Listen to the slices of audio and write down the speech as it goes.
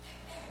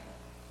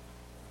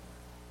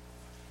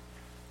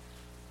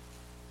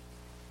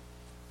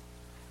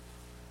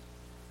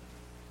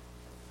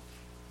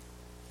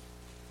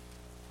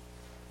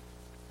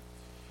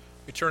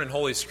We turn in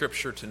Holy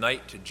Scripture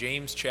tonight to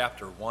James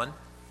chapter 1.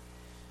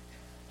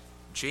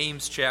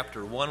 James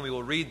chapter 1, we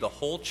will read the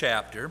whole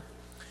chapter.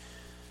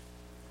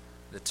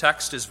 The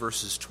text is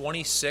verses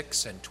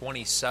 26 and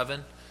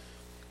 27.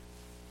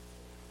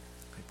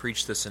 I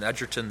preached this in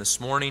Edgerton this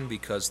morning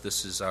because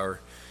this is our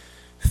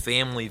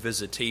family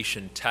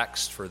visitation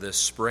text for this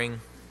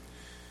spring.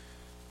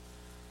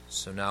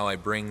 So now I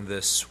bring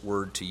this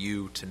word to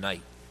you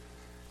tonight.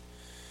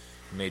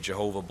 May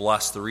Jehovah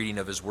bless the reading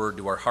of his word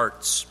to our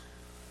hearts.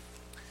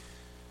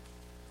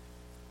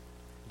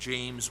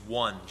 James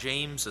 1.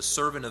 James, a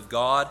servant of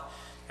God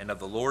and of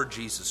the Lord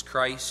Jesus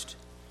Christ,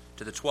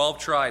 to the 12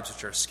 tribes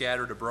which are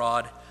scattered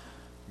abroad,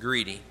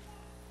 greeting.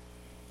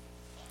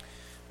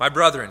 My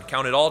brethren,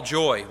 count it all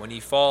joy when ye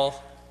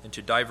fall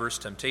into diverse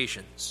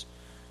temptations,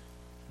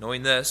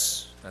 knowing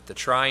this, that the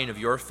trying of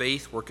your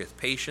faith worketh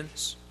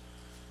patience.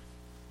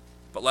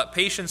 But let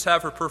patience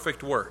have her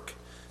perfect work,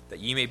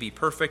 that ye may be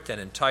perfect and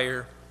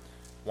entire,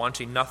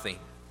 wanting nothing.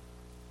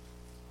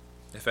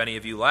 If any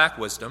of you lack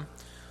wisdom,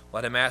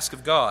 let him ask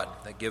of God,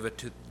 that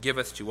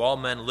giveth to all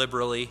men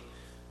liberally,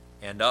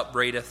 and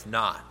upbraideth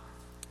not,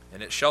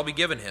 and it shall be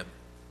given him.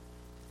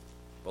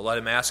 But let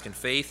him ask in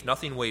faith,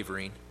 nothing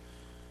wavering.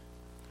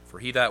 For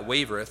he that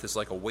wavereth is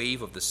like a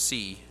wave of the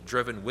sea,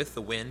 driven with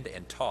the wind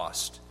and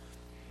tossed.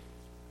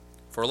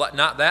 For let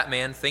not that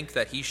man think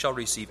that he shall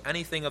receive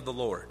anything of the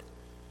Lord.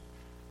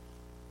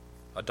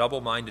 A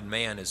double-minded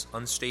man is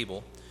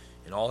unstable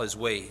in all his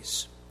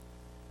ways.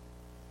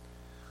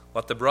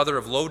 Let the brother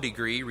of low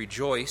degree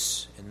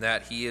rejoice in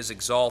that he is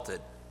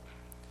exalted,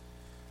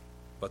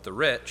 but the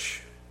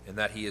rich in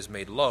that he is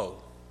made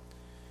low,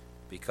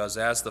 because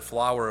as the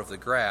flower of the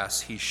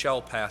grass he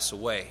shall pass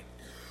away.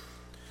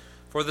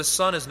 For the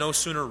sun is no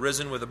sooner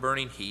risen with a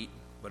burning heat,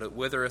 but it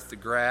withereth the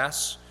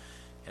grass,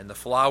 and the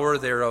flower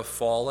thereof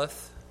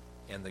falleth,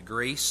 and the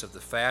grace of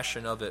the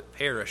fashion of it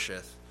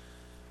perisheth.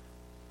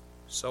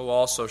 So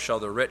also shall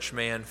the rich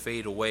man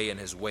fade away in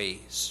his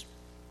ways.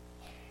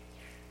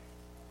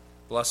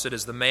 Blessed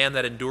is the man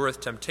that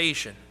endureth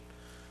temptation,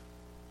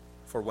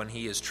 for when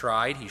he is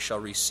tried, he shall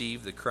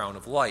receive the crown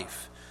of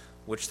life,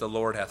 which the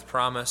Lord hath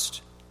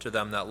promised to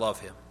them that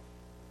love him.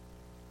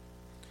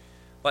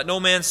 Let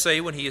no man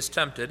say when he is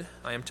tempted,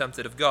 I am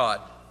tempted of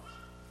God.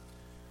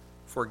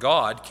 For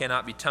God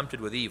cannot be tempted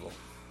with evil,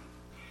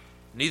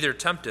 neither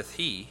tempteth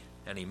he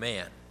any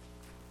man.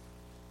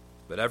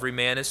 But every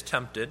man is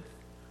tempted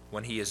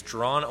when he is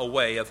drawn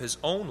away of his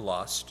own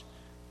lust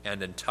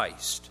and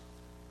enticed.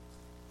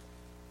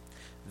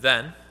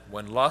 Then,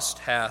 when lust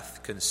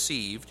hath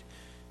conceived,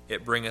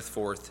 it bringeth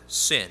forth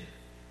sin.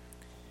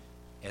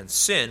 And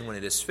sin, when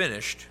it is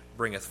finished,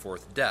 bringeth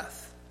forth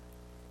death.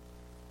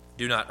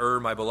 Do not err,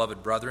 my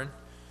beloved brethren.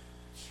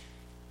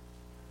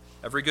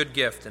 Every good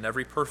gift and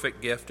every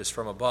perfect gift is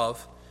from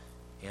above,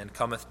 and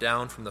cometh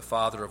down from the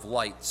Father of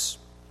lights,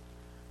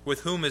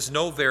 with whom is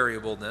no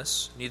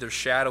variableness, neither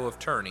shadow of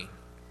turning.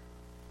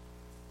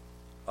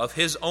 Of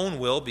his own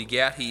will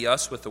begat he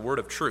us with the word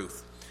of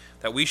truth,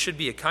 that we should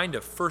be a kind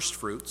of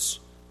firstfruits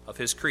of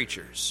his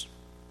creatures.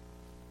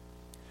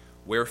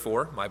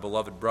 Wherefore, my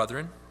beloved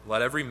brethren,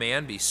 let every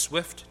man be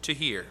swift to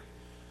hear,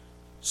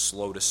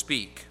 slow to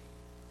speak,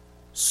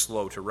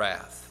 slow to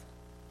wrath.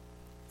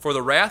 For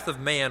the wrath of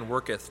man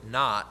worketh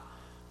not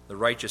the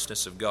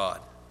righteousness of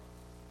God.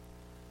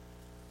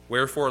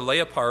 Wherefore lay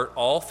apart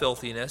all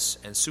filthiness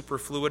and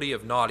superfluity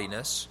of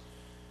naughtiness,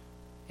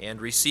 and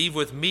receive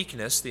with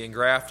meekness the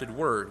engrafted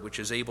word, which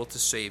is able to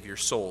save your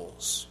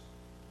souls.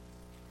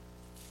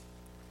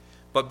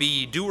 But be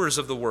ye doers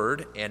of the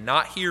word, and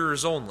not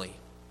hearers only,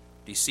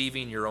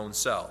 deceiving your own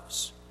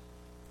selves.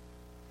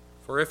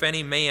 For if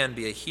any man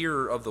be a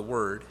hearer of the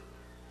word,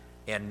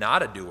 and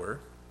not a doer,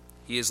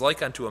 he is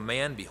like unto a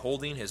man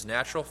beholding his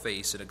natural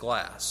face in a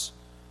glass.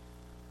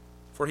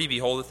 For he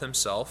beholdeth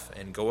himself,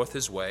 and goeth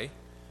his way,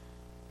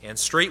 and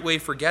straightway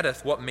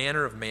forgetteth what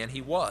manner of man he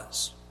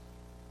was.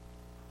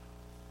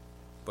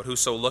 But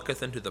whoso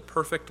looketh into the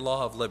perfect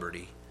law of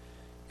liberty,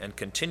 and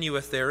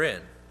continueth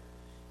therein,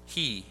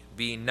 he,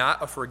 being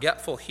not a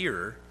forgetful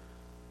hearer,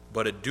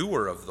 but a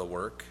doer of the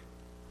work,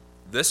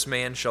 this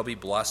man shall be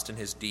blessed in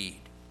his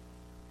deed.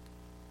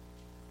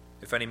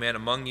 If any man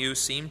among you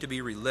seem to be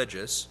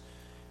religious,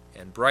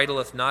 and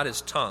bridleth not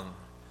his tongue,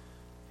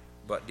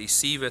 but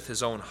deceiveth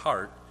his own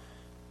heart,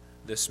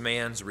 this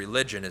man's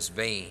religion is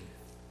vain.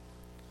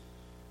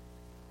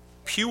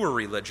 Pure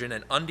religion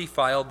and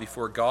undefiled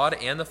before God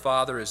and the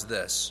Father is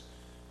this,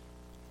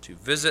 to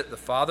visit the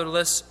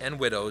fatherless and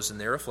widows in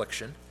their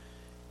affliction,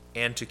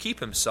 and to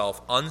keep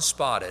himself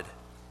unspotted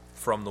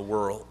from the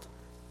world.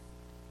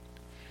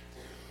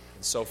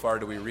 And so far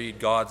do we read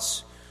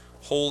God's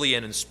holy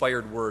and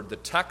inspired word. The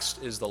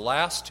text is the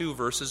last two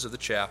verses of the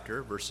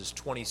chapter, verses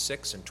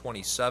 26 and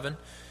 27.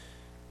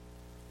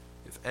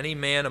 If any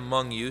man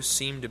among you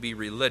seem to be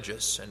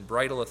religious, and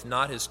bridleth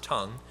not his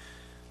tongue,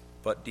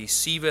 but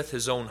deceiveth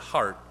his own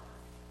heart,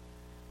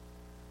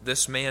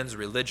 this man's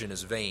religion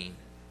is vain.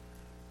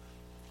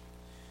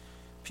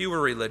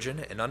 Pure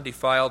religion and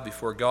undefiled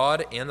before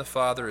God and the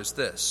Father is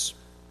this,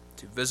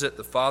 to visit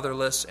the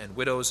fatherless and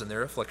widows in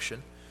their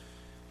affliction,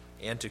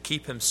 and to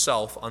keep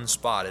himself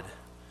unspotted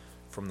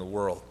from the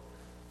world.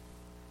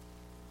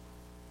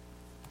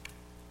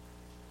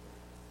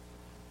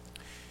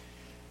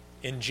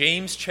 In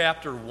James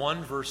chapter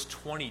 1, verse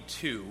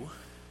 22,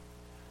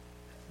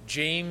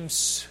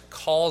 James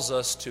calls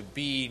us to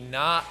be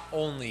not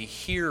only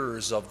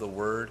hearers of the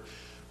word,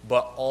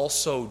 but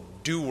also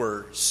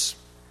doers.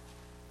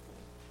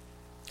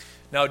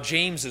 Now,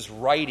 James is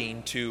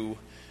writing to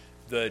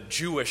the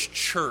Jewish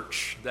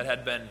church that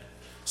had been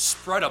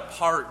spread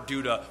apart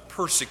due to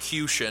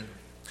persecution.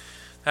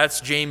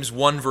 That's James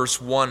 1,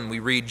 verse 1. We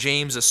read,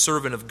 James, a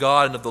servant of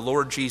God and of the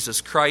Lord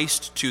Jesus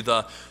Christ, to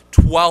the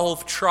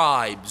 12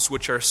 tribes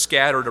which are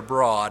scattered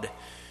abroad,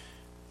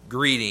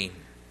 greeting.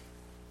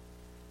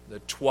 The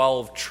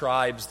 12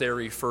 tribes there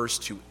refers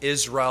to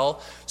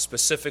Israel,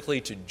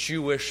 specifically to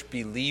Jewish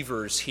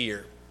believers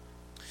here.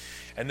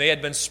 And they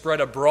had been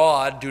spread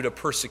abroad due to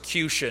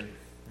persecution.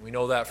 We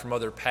know that from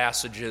other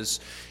passages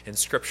in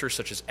Scripture,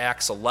 such as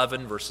Acts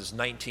 11, verses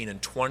 19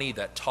 and 20,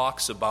 that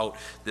talks about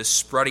this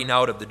spreading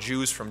out of the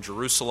Jews from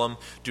Jerusalem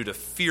due to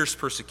fierce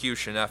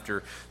persecution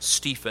after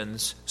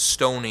Stephen's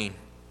stoning.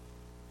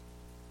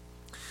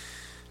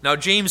 Now,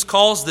 James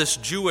calls this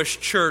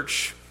Jewish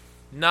church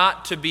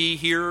not to be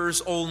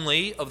hearers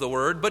only of the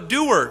word, but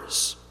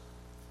doers.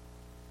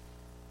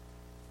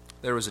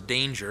 There was a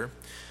danger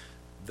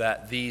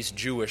that these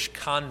Jewish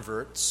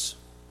converts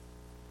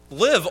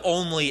live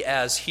only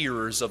as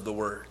hearers of the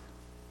word.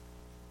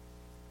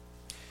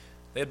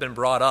 They had been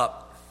brought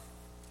up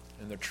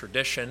in the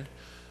tradition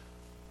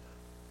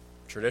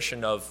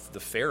of the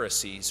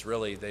Pharisees,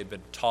 really. They've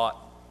been taught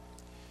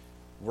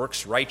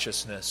works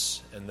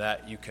righteousness and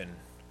that you can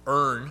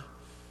earn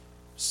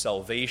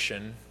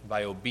salvation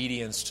by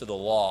obedience to the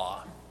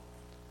law.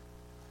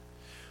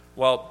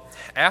 Well,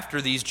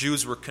 after these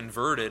Jews were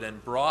converted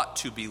and brought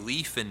to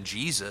belief in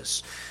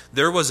Jesus,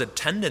 there was a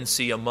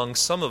tendency among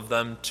some of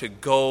them to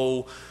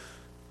go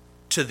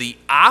to the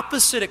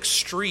opposite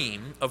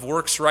extreme of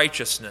works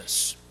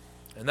righteousness,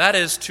 and that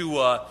is to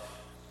a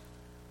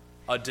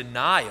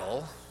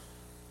denial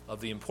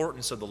of the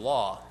importance of the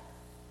law.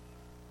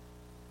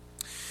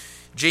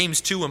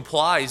 James 2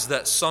 implies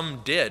that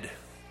some did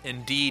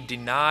indeed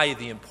deny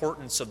the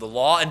importance of the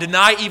law and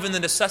deny even the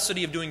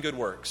necessity of doing good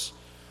works.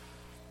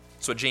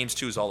 That's what James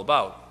 2 is all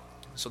about.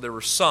 So there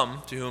were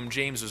some to whom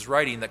James was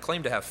writing that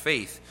claimed to have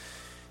faith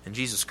in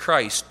Jesus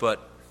Christ,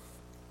 but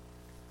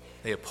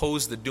they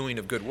opposed the doing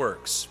of good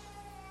works.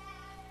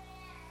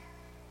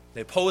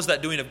 They opposed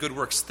that doing of good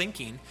works,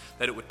 thinking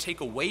that it would take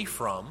away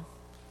from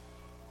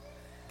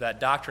that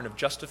doctrine of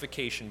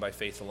justification by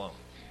faith alone.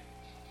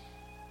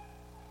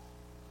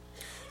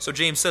 So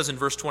James says in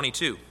verse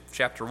 22,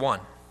 chapter 1,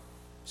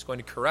 he's going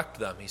to correct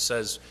them. He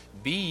says,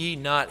 "Be ye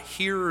not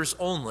hearers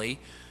only,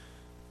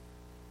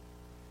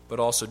 but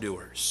also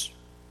doers."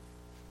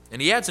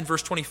 And he adds in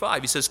verse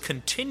 25, he says,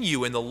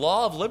 "Continue in the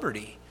law of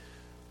liberty."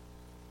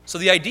 So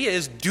the idea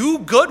is do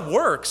good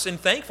works in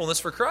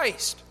thankfulness for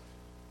Christ.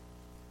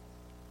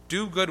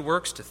 Do good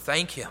works to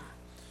thank Him.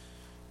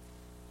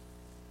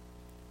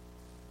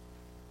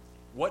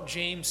 What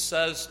James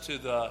says to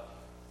the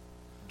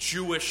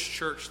Jewish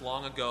church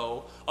long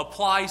ago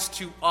applies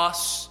to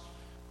us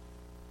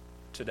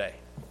today,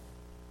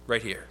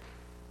 right here.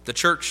 The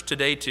church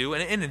today too,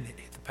 and in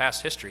the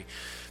past history.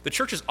 The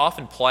church is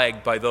often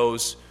plagued by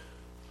those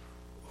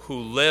who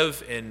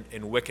live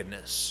in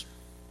wickedness,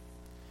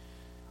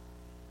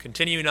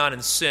 continuing on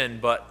in sin,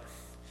 but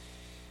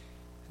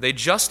they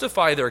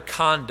justify their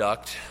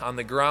conduct on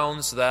the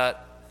grounds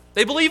that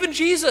they believe in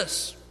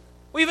Jesus.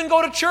 We even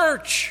go to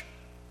church.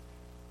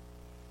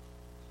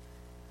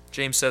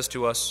 James says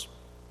to us,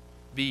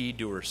 "Be ye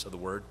doers of the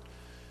word,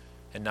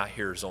 and not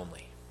hearers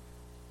only."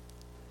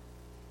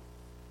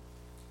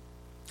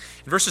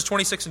 In verses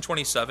 26 and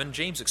 27,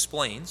 James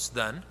explains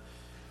then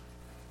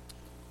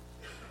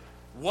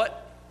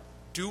what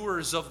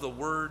doers of the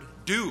word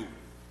do.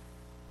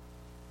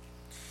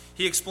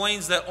 He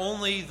explains that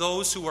only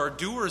those who are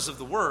doers of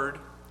the word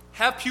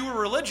have pure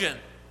religion.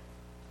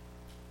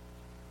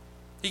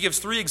 He gives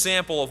 3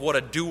 examples of what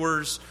a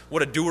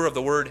doer of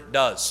the word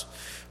does.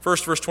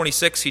 First, verse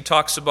 26, he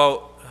talks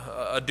about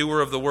a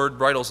doer of the word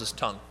bridles his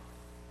tongue.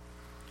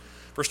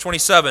 Verse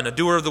 27, a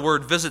doer of the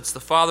word visits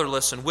the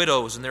fatherless and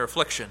widows in their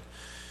affliction.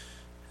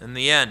 In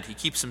the end, he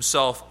keeps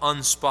himself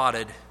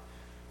unspotted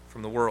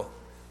from the world.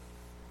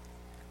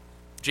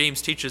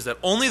 James teaches that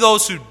only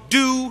those who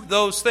do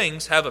those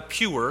things have a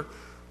pure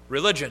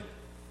religion.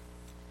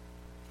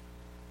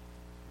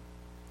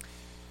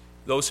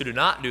 Those who do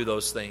not do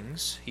those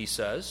things, he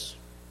says,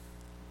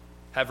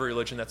 have a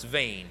religion that's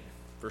vain.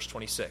 Verse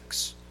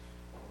 26.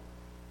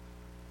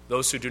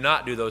 Those who do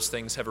not do those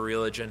things have a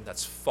religion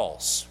that's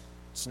false.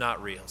 It's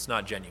not real. It's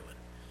not genuine.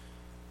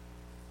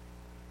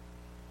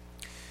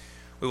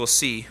 We will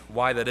see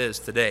why that is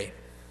today.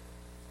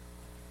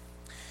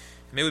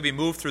 May we be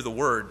moved through the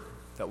word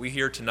that we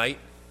hear tonight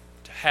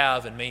to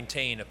have and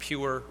maintain a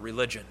pure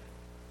religion.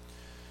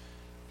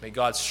 May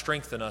God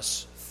strengthen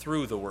us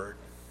through the word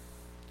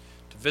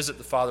to visit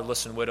the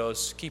fatherless and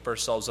widows, keep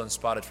ourselves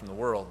unspotted from the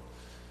world,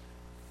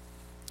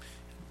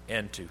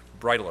 and to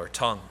bridle our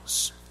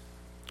tongues.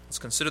 Let's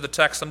consider the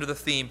text under the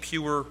theme,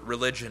 pure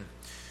religion.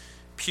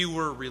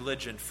 Pure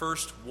religion.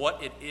 First,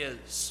 what it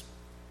is.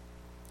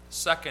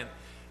 Second,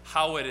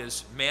 how it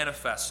is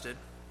manifested.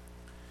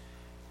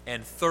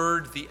 And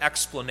third, the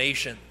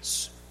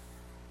explanations.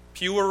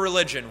 Pure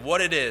religion,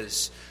 what it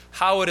is,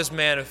 how it is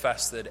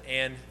manifested,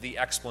 and the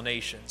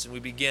explanations. And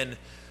we begin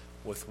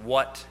with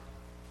what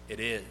it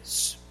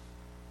is.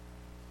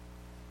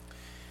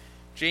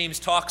 James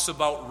talks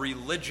about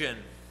religion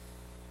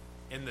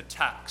in the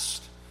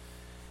text.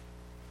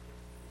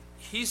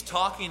 He's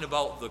talking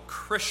about the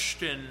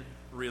Christian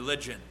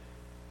religion.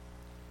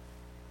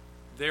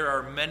 There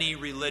are many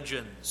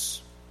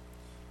religions.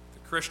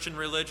 The Christian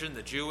religion,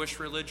 the Jewish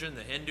religion,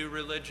 the Hindu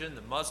religion,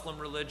 the Muslim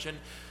religion,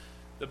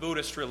 the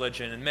Buddhist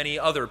religion, and many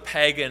other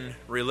pagan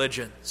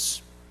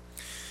religions.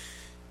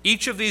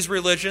 Each of these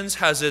religions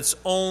has its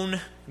own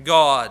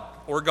god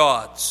or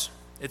gods,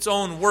 its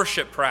own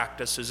worship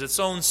practices, its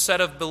own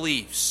set of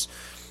beliefs.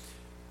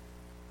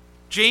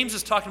 James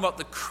is talking about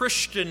the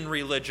Christian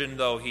religion,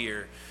 though,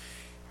 here.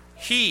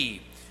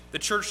 He, the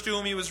church to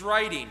whom he was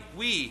writing,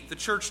 we, the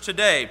church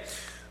today,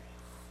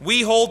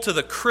 we hold to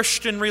the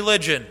Christian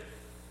religion.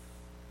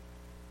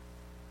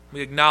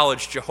 We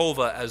acknowledge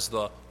Jehovah as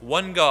the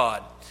one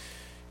God,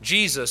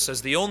 Jesus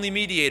as the only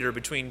mediator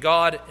between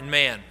God and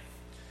man,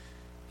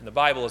 and the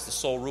Bible as the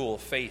sole rule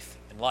of faith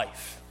and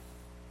life.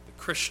 The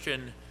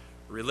Christian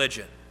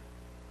religion.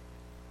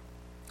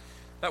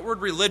 That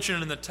word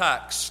religion in the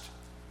text,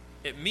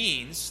 it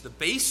means, the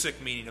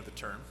basic meaning of the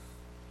term,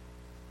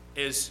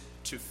 is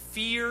to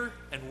fear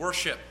and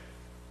worship.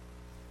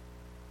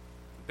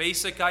 The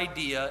basic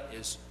idea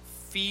is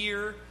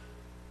fear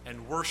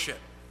and worship.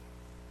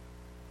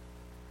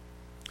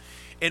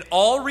 In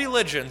all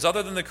religions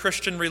other than the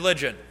Christian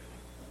religion,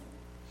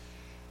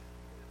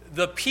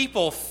 the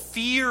people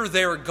fear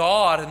their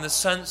God in the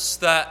sense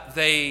that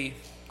they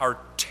are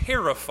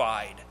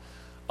terrified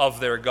of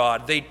their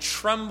God. They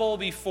tremble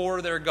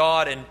before their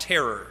God in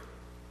terror.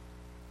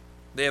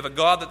 They have a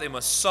God that they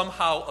must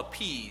somehow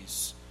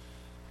appease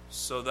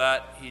so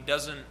that he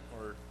doesn't,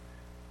 or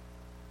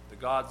the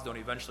gods don't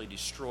eventually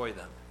destroy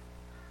them.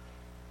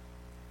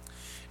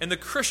 In the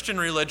Christian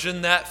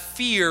religion, that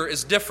fear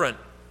is different.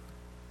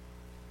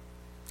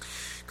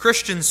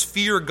 Christians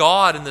fear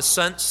God in the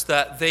sense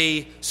that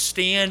they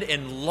stand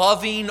in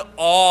loving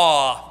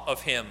awe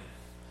of him.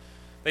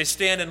 They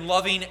stand in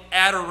loving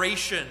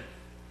adoration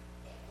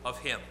of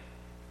him.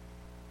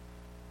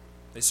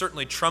 They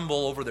certainly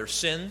tremble over their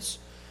sins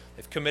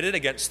they've committed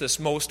against this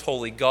most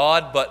holy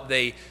God, but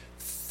they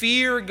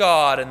fear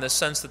God in the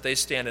sense that they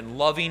stand in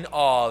loving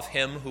awe of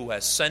him who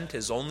has sent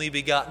his only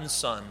begotten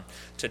Son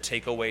to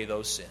take away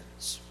those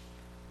sins.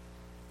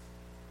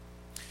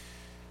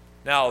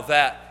 Now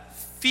that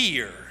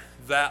fear,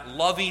 that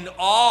loving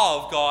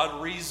awe of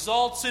God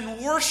results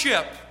in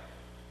worship.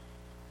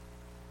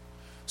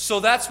 So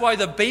that's why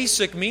the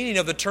basic meaning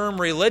of the term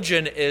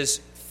religion is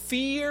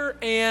fear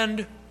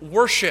and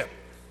worship.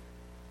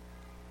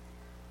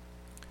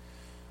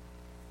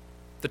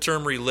 The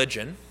term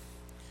religion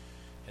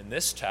in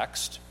this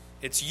text,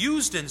 it's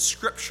used in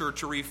Scripture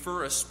to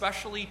refer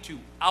especially to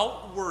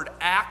outward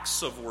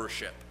acts of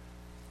worship.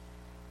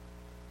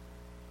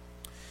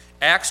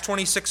 Acts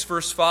 26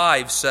 verse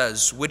 5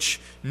 says, "Which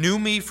knew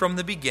me from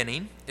the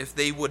beginning, if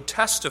they would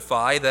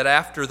testify that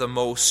after the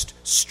most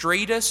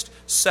straightest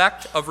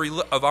sect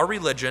of our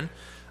religion,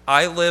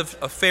 I lived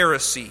a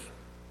Pharisee."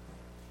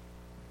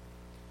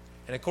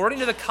 And according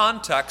to the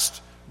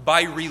context,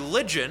 by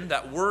religion,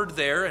 that word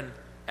there in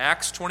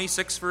Acts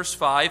 26 verse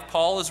 5,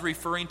 Paul is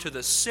referring to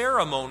the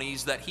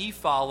ceremonies that he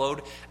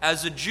followed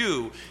as a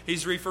Jew.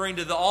 He's referring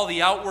to all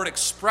the outward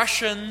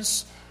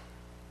expressions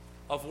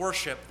of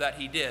worship that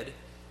he did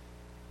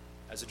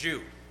as a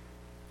Jew.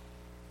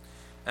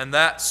 And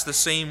that's the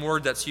same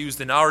word that's used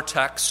in our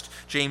text,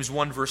 James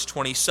 1 verse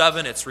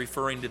 27. It's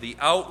referring to the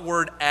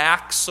outward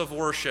acts of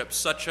worship,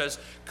 such as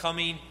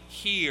coming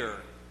here,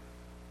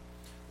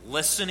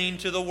 listening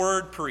to the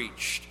word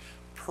preached,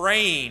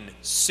 praying,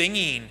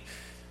 singing,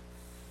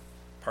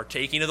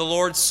 partaking of the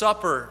Lord's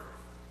Supper,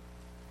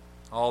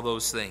 all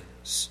those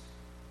things.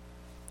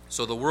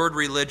 So the word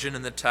religion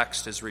in the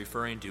text is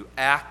referring to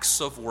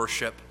acts of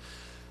worship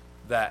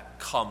that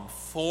come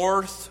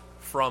forth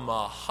from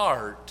a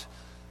heart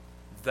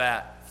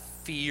that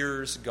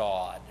fears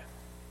God.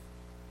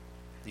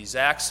 These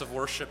acts of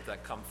worship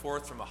that come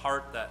forth from a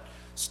heart that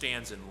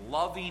stands in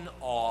loving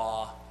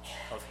awe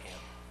of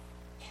him.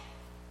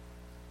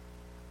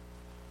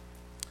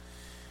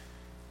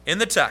 In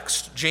the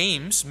text,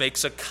 James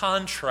makes a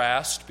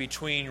contrast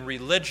between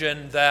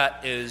religion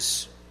that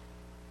is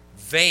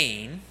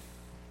vain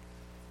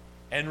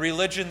and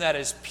religion that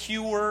is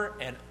pure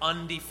and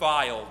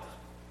undefiled.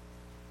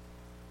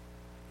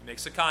 He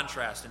makes a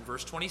contrast. In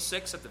verse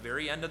 26, at the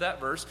very end of that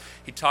verse,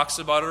 he talks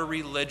about a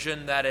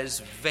religion that is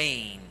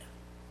vain.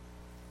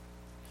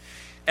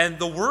 And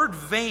the word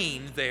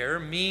vain there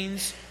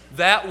means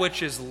that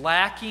which is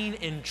lacking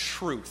in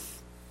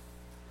truth.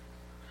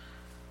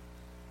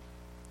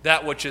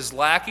 that which is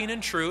lacking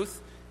in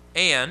truth,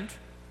 and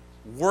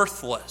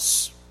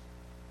worthless.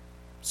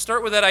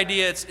 Start with that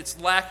idea, it's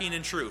lacking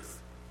in truth.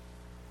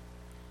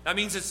 That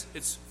means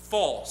it's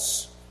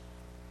false.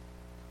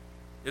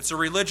 It's a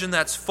religion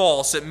that's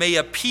false. It may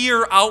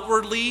appear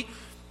outwardly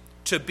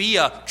to be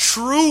a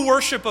true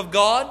worship of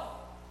God,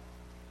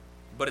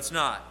 but it's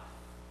not.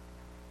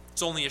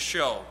 It's only a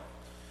show.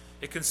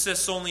 It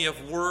consists only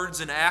of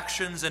words and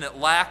actions, and it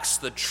lacks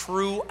the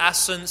true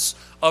essence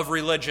of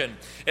religion.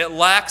 It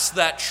lacks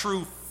that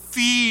true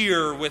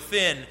fear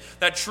within,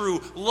 that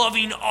true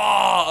loving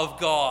awe of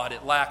God.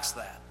 It lacks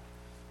that.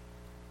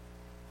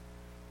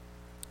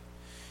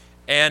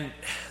 And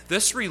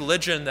this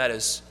religion that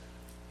is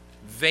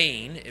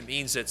vain, it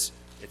means it's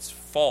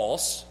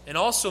false, and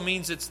also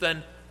means it's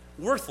then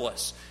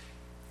worthless.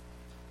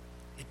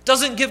 It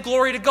doesn't give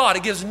glory to God.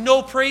 It gives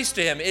no praise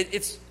to Him.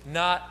 It's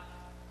not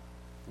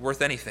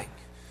worth anything.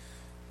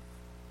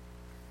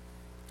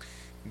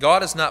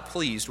 God is not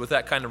pleased with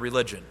that kind of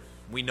religion.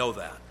 We know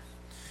that.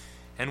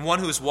 And one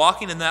who is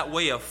walking in that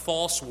way of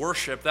false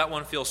worship, that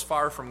one feels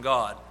far from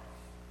God.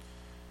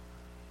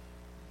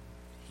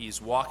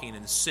 He's walking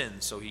in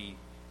sin, so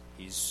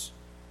he's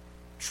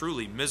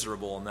truly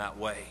miserable in that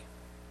way.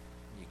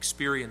 He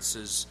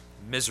experiences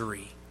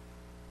misery.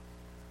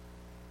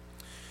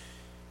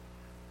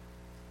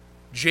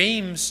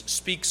 James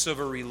speaks of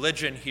a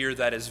religion here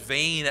that is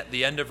vain at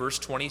the end of verse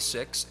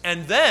 26,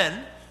 and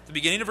then, the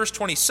beginning of verse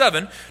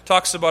 27,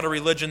 talks about a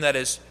religion that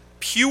is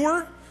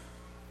pure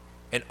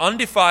and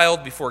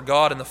undefiled before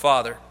God and the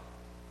Father.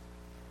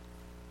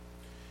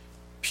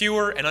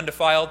 Pure and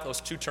undefiled,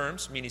 those two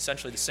terms mean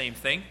essentially the same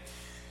thing.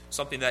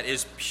 Something that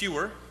is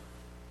pure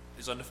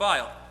is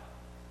undefiled.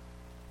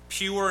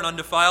 Pure and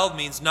undefiled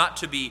means not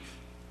to be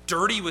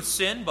dirty with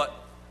sin, but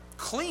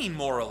clean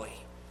morally.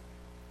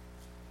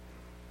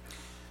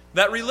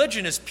 That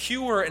religion is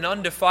pure and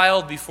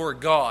undefiled before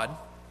God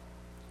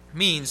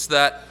means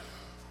that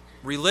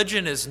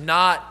religion is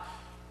not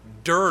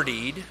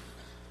dirtied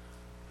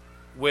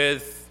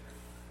with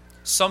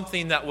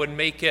something that would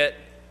make it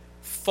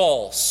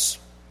false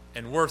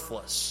and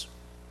worthless.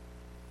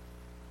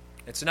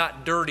 It's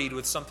not dirtied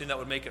with something that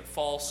would make it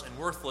false and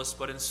worthless,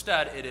 but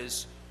instead it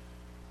is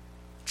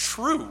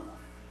true.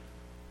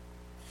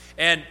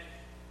 And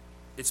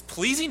it's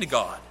pleasing to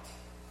God.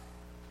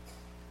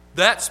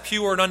 That's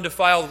pure and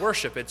undefiled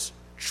worship. It's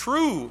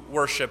true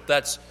worship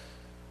that's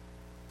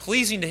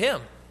pleasing to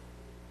Him.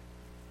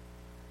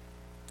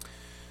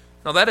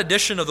 Now that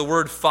addition of the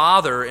word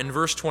Father in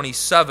verse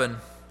 27,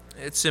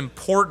 it's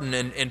important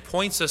and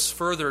points us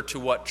further to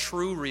what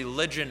true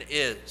religion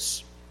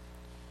is.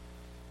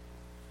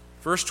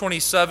 Verse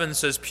 27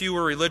 says,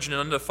 pure religion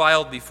and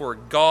undefiled before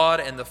God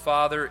and the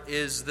Father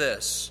is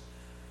this.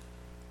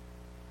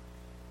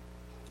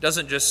 It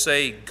doesn't just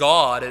say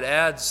God, it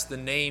adds the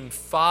name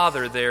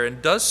Father there,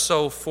 and does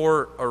so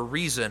for a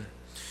reason.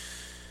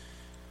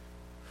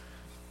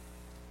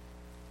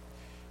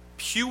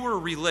 Pure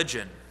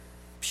religion,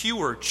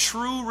 pure,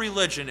 true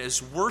religion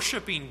is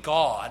worshiping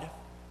God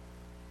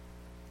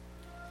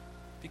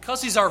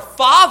because He's our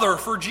Father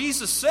for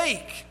Jesus'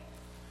 sake.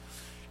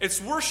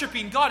 It's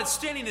worshiping God. It's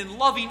standing in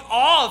loving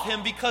awe of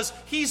Him because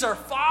He's our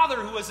Father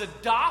who has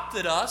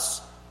adopted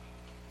us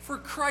for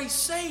Christ's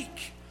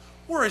sake.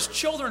 We're His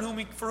children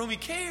for whom He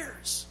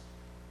cares.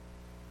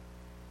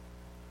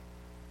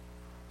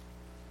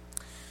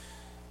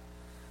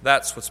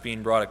 That's what's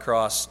being brought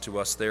across to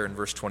us there in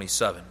verse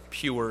 27.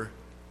 Pure,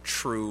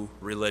 true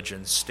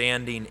religion,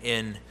 standing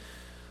in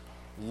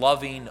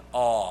loving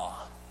awe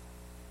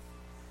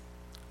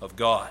of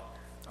God,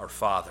 our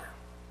Father.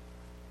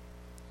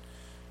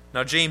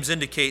 Now, James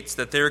indicates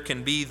that there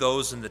can be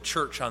those in the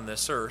church on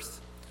this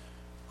earth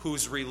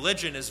whose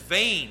religion is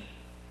vain.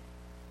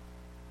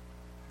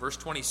 Verse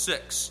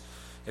 26,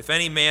 if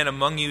any man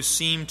among you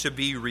seem to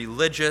be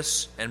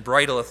religious and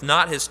bridleth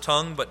not his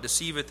tongue, but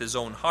deceiveth his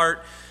own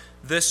heart,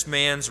 this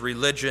man's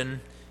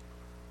religion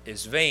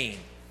is vain.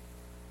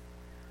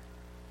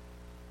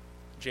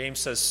 James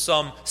says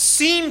some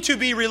seem to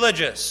be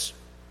religious.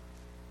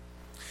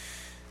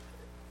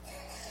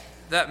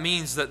 That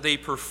means that they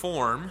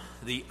perform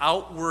the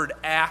outward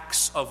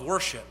acts of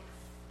worship.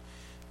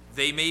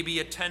 They maybe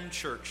attend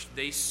church,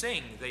 they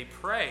sing, they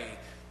pray.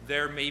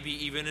 They're maybe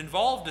even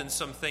involved in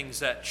some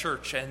things at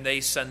church, and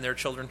they send their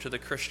children to the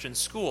Christian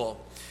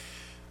school.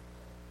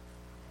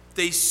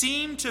 They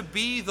seem to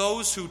be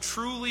those who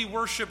truly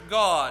worship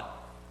God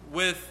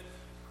with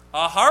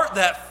a heart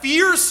that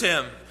fears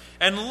Him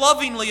and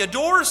lovingly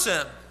adores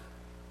Him.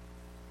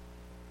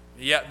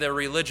 Yet their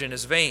religion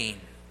is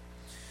vain.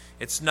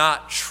 It's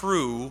not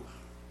true,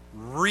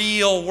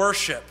 real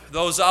worship.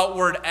 Those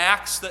outward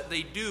acts that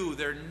they do,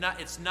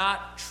 it's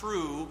not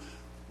true,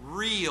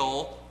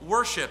 real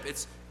worship.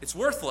 It's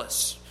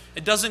worthless.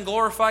 It doesn't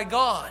glorify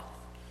God.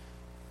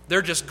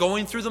 They're just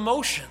going through the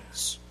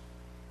motions.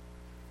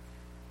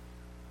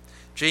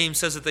 James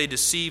says that they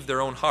deceive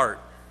their own heart.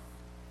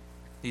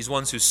 These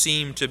ones who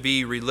seem to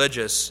be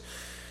religious,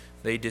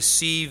 they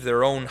deceive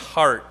their own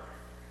heart.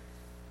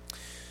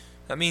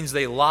 That means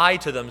they lie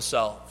to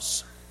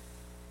themselves.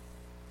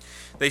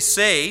 They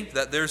say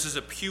that theirs is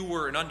a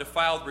pure and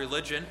undefiled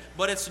religion,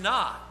 but it's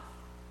not.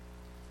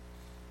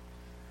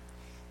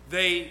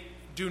 They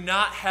do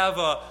not have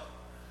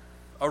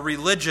a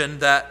religion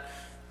that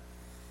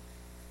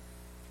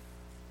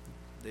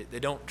they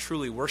don't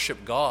truly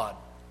worship God.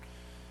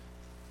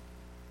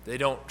 They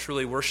don't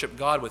truly worship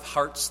God with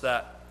hearts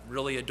that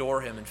really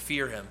adore Him and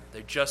fear Him.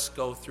 They just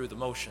go through the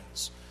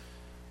motions.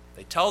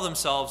 They tell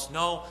themselves,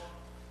 no,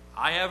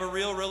 I have a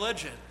real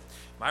religion.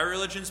 My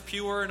religion's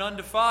pure and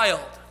undefiled.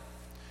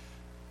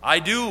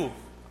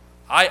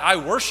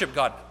 I worship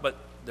God, but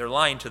they're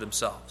lying to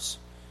themselves.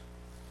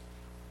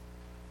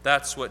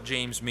 That's what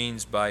James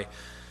means by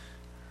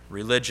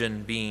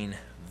religion being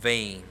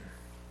vain.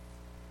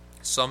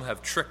 Some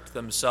have tricked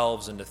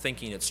themselves into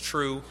thinking it's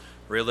true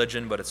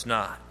religion, but it's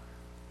not.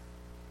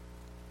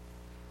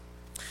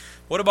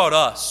 What about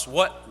us?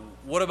 What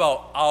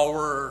about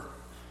our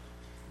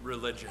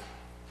religion?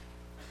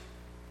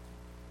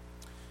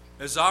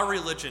 Is our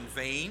religion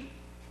vain?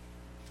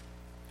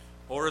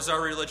 Or is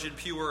our religion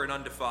pure and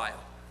undefiled?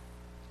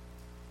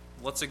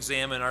 Let's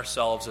examine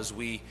ourselves as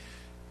we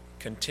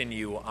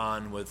continue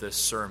on with this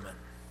sermon.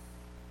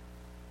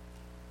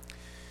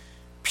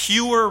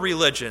 Pure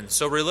religion,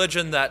 so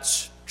religion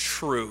that's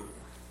true.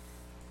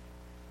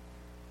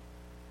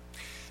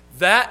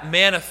 That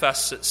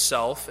manifests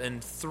itself in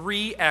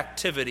three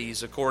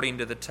activities according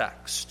to the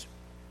text.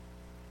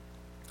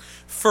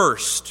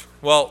 First,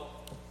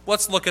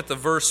 let's look at the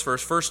verse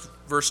first. First,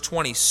 verse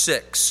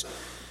 26.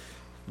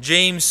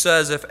 James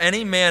says, "If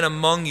any man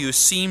among you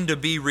seem to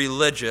be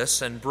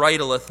religious, and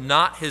bridleth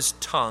not his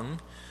tongue,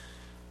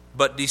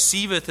 but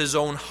deceiveth his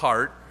own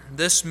heart,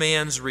 this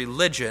man's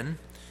religion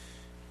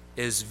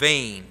is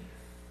vain."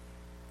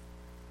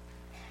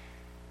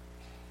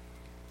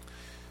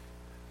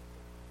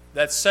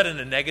 That's said in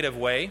a negative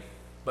way,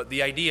 but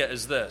the idea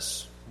is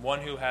this: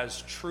 one who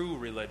has true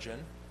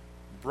religion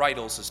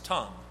bridles his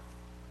tongue.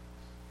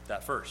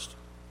 That first.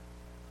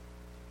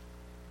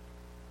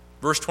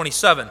 Verse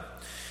 27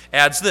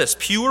 adds this: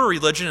 "Pure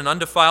religion and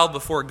undefiled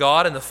before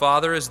God and the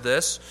Father is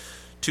this,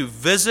 to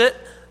visit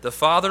the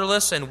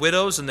fatherless and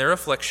widows in their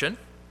affliction."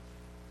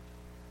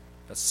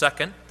 That's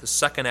the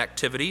second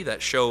activity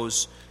that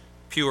shows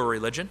pure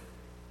religion.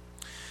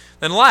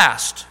 Then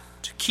last,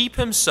 to keep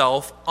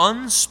himself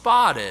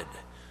unspotted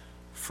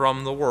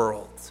from the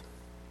world.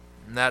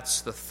 And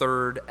that's the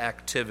third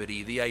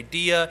activity. The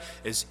idea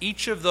is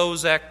each of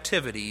those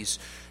activities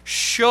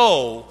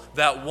show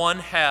that one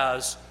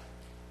has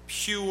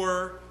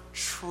pure,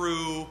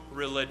 true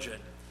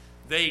religion.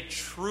 They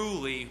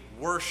truly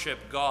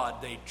worship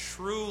God. They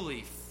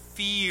truly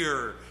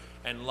fear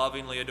and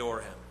lovingly adore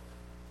Him.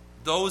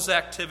 Those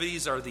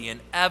activities are the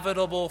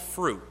inevitable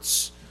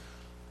fruits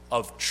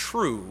of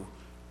true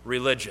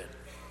religion.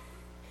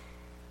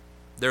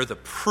 They're the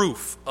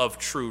proof of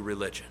true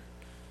religion.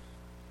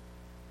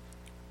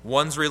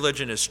 One's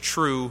religion is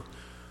true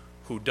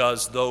who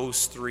does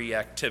those three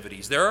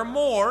activities. There are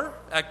more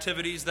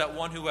activities that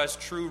one who has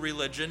true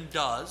religion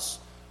does,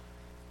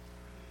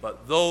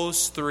 but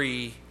those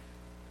three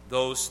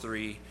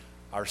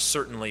are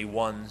certainly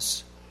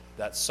ones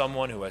that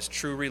someone who has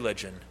true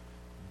religion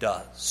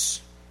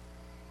does.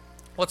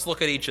 Let's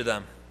look at each of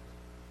them.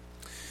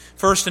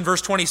 First, in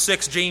verse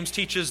 26, James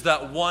teaches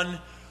that one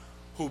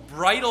who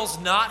bridles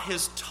not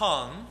his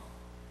tongue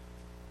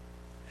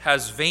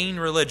has vain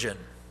religion.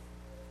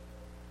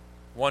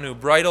 One who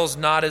bridles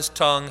not his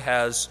tongue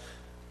has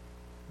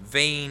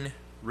vain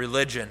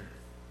religion.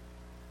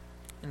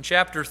 In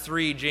chapter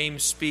 3,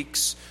 James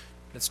speaks,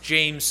 it's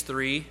James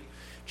 3,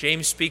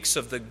 James speaks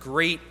of the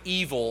great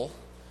evil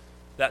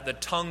that the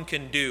tongue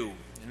can do.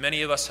 And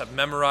many of us have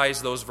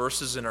memorized those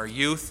verses in our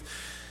youth.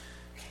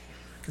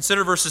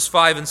 Consider verses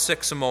 5 and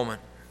 6 a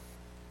moment.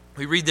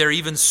 We read there,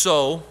 "Even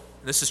so,"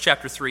 this is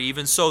chapter 3,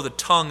 "even so the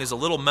tongue is a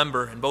little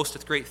member, and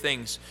boasteth great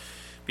things.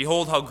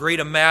 Behold, how great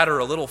a matter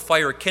a little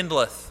fire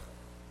kindleth.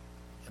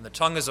 And the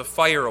tongue is a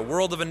fire, a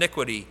world of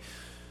iniquity.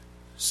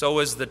 So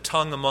is the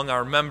tongue among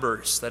our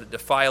members, that it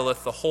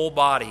defileth the whole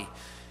body,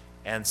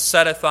 and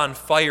setteth on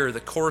fire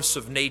the course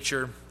of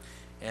nature,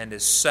 and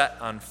is set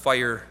on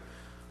fire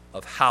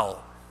of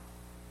hell."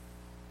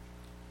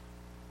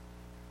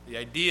 The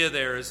idea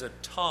there is the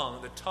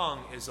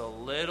tongue is a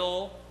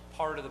little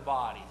part of the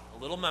body, a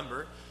little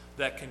member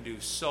that can do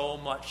so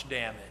much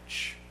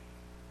damage.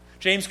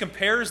 James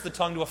compares the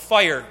tongue to a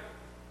fire.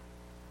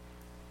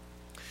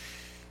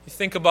 You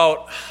think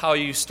about how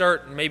you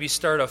start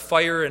a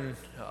fire in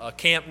a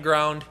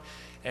campground,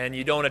 and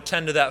you don't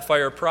attend to that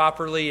fire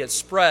properly. It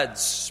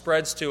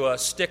spreads to a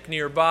stick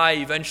nearby,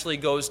 eventually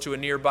goes to a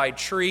nearby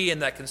tree,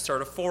 and that can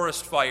start a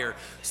forest fire,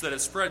 so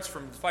that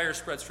fire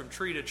spreads from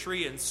tree to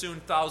tree, and soon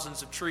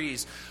thousands of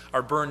trees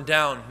are burned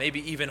down.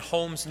 Maybe even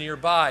homes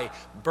nearby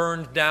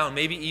burned down.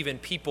 Maybe even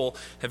people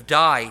have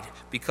died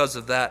because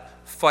of that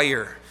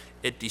fire.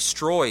 It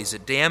destroys,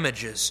 it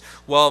damages.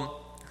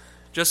 Well,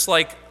 just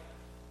like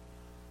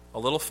a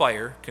little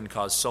fire can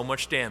cause so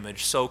much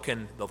damage, so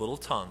can the little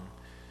tongue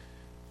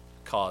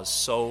cause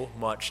so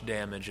much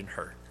damage and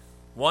hurt.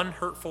 One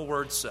hurtful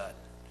word said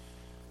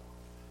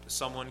to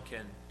someone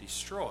can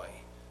destroy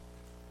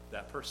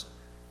that person.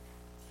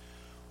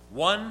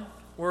 One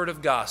word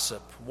of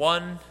gossip,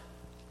 one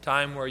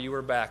time where you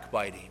were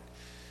backbiting,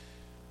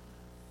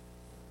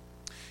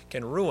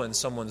 can ruin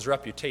someone's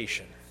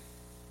reputation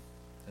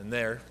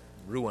and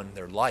ruin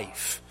their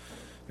life,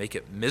 make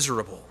it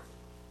miserable.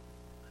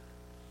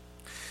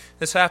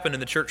 This happened in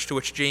the church to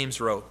which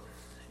James wrote,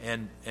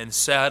 and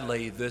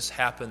sadly, this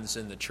happens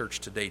in the church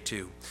today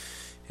too.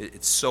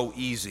 It's so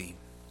easy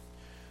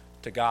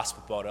to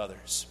gossip about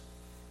others.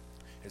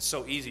 It's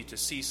so easy to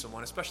see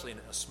someone, especially in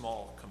a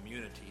small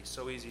community,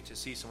 so easy to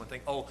see someone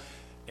think, oh,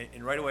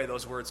 and right away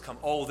those words come,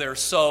 oh, they're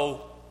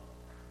so ...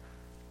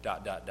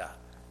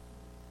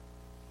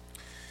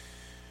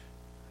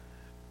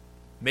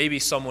 Maybe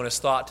someone is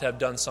thought to have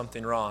done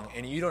something wrong,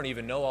 and you don't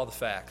even know all the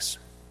facts.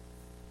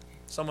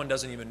 Someone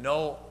doesn't even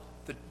know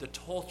the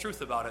whole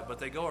truth about it, but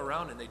they go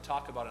around and they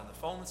talk about it on the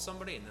phone with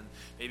somebody, and then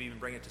maybe even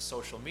bring it to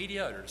social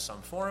media or to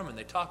some forum, and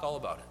they talk all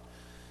about it.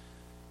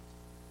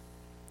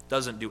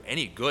 Doesn't do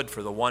any good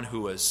for the one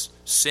who has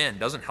sinned,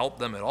 doesn't help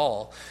them at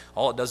all.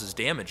 All it does is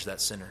damage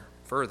that sinner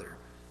further.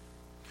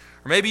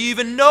 Or maybe you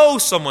even know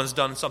someone's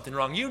done something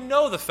wrong. You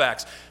know the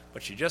facts,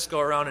 but you just go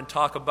around and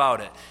talk about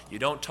it. You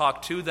don't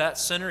talk to that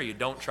sinner. You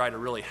don't try to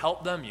really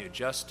help them. You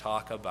just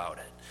talk about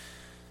it.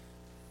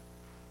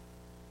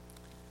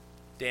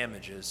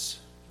 Damages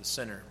the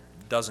sinner,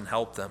 doesn't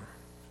help them.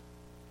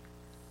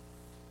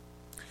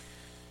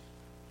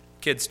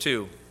 Kids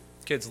too.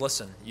 Kids,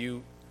 listen.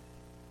 You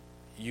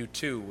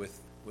too,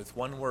 with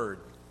one word,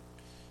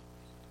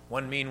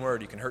 one mean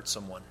word, you can hurt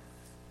someone.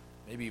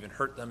 Maybe even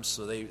hurt them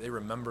so they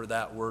remember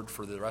that word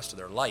for the rest of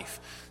their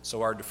life. So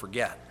hard to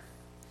forget.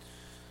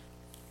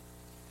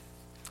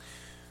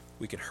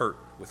 We can hurt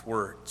with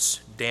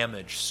words,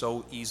 damage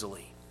so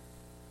easily.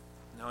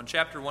 Now in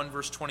chapter 1,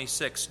 verse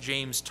 26,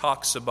 James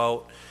talks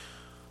about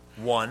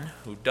one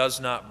who does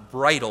not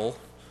bridle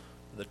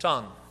the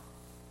tongue.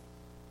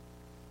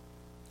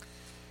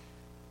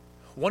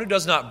 One who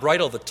does not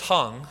bridle the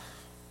tongue,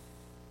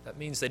 that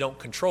means they don't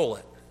control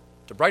it.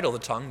 To bridle the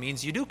tongue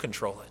means you do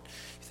control it.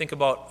 You think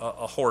about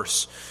a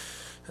horse.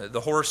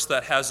 The horse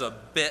that has a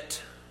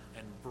bit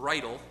and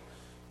bridle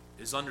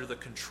is under the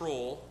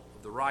control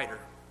of the rider.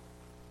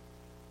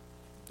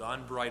 The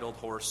unbridled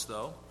horse,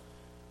 though,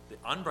 the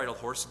unbridled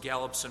horse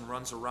gallops and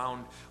runs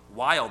around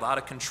wild, out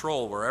of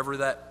control, wherever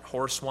that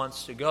horse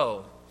wants to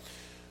go.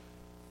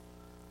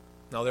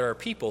 Now, there are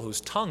people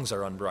whose tongues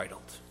are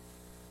unbridled.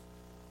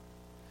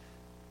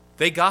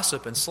 They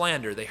gossip and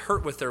slander. They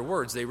hurt with their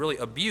words. They really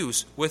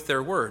abuse with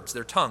their words,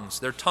 their tongues.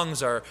 Their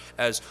tongues are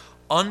as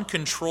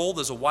uncontrolled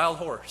as a wild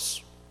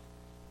horse.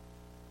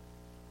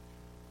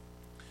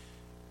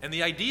 And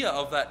the idea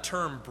of that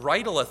term,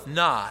 bridleth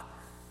not,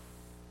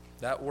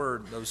 that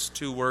word, those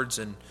two words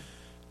in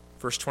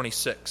verse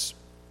 26.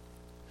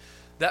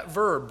 That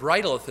verb,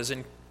 bridleth,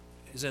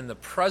 is in the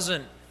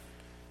present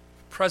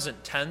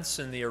tense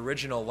in the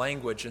original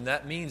language, and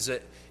that means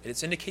that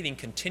it's indicating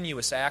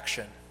continuous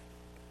action.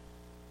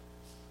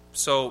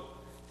 So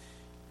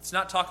it's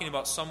not talking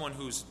about someone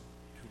who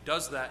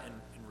does that and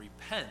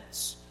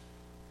repents,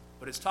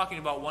 but it's talking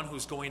about one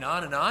who's going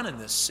on in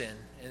this sin,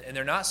 and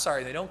they're not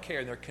sorry, they don't care,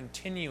 and they're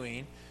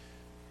continuing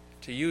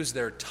to use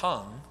their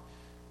tongue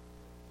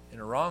in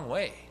a wrong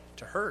way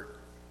to hurt.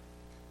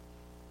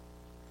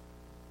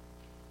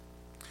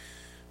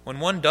 When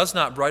one does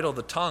not bridle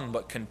the tongue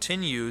but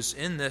continues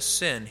in this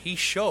sin, he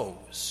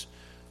shows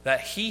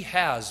that he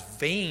has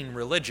vain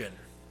religion.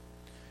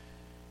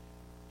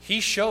 He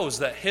shows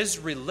that his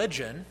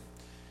religion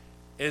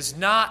is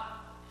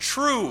not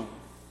true.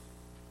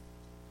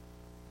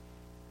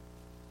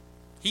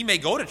 He may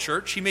go to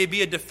church, he may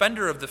be a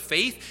defender of the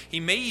faith, he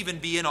may even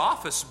be an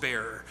office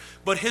bearer,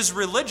 but his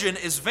religion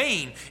is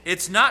vain.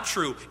 It's not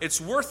true. It's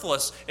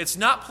worthless. It's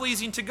not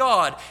pleasing to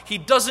God. He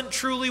doesn't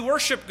truly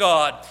worship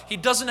God. He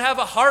doesn't have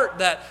a heart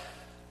that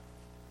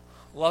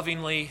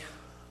lovingly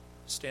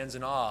stands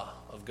in awe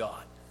of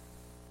God.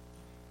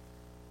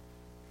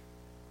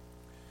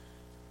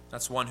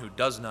 That's one who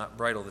does not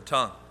bridle the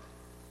tongue.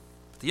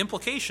 The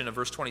implication of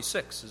verse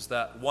 26 is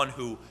that one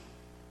who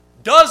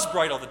does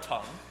bridle the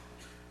tongue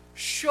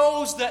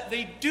shows that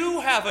they do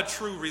have a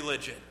true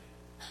religion.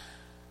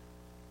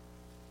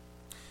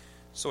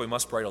 So we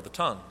must bridle the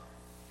tongue.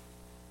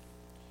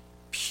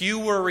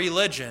 Pure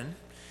religion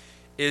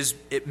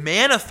it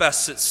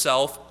manifests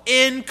itself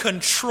in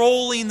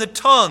controlling the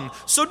tongue.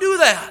 So do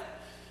that.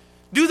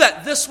 Do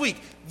that this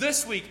week.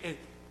 This week,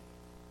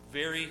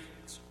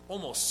 it's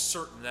almost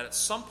certain that at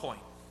some point,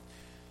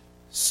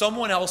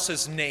 someone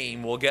else's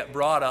name will get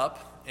brought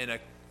up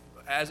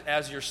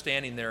as you're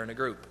standing there in a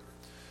group.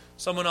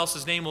 Someone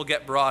else's name will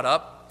get brought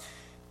up,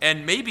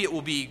 and maybe it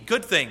will be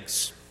good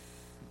things,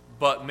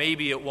 but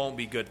maybe it won't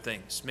be good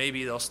things.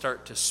 Maybe they'll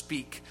start to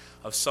speak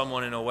of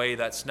someone in a way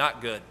that's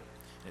not good.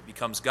 It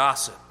becomes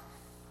gossip.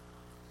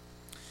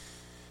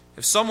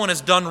 If someone has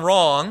done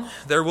wrong,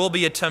 there will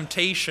be a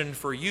temptation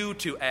for you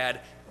to add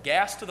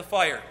gas to the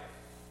fire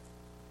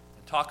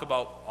and talk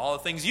about all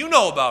the things you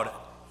know about it.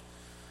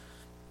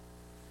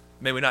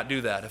 may we not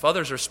do that. If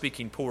others are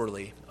speaking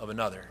poorly of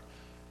another,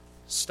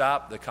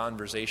 stop the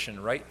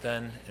conversation right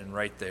then and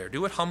right there.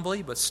 Do it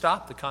humbly, but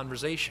stop the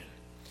conversation.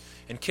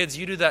 And kids,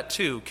 you do that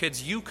too.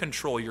 Kids, you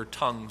control your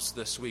tongues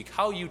this week.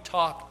 How you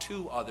talk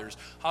to others,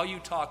 how you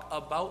talk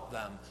about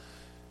them.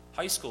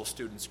 High school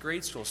students,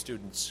 grade school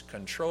students,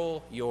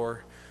 control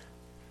your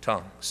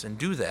tongues. And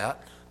do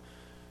that.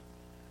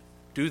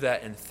 Do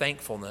that in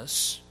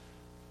thankfulness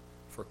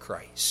for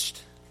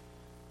Christ.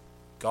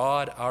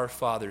 God our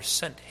Father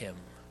sent him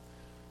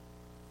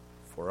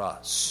for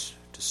us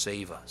to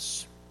save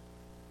us.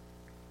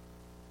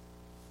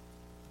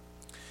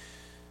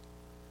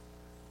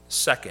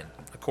 Second,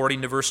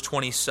 according to verse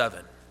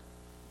 27,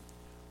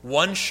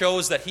 one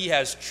shows that he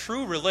has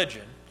true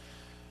religion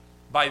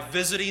by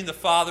visiting the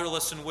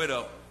fatherless and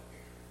widow.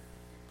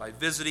 By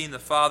visiting the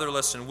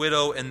fatherless and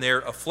widow in their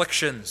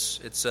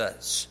afflictions, it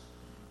says.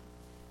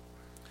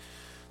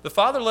 The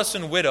fatherless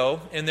and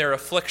widow in their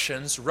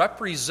afflictions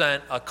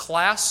represent a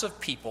class of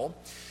people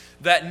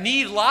that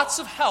need lots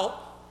of help,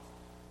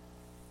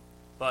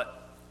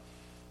 but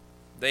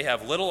they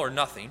have little or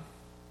nothing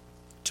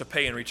to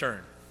pay in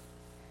return.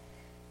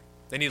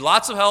 They need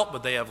lots of help,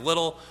 but they have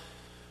little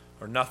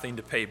or nothing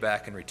to pay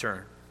back in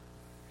return.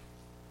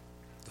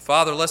 The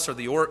fatherless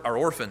are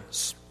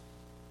orphans.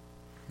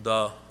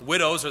 The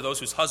widows are those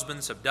whose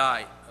husbands have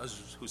died,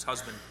 whose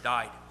husband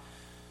died.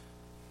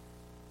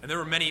 And there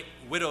were many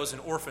widows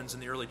and orphans in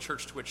the early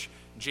church to which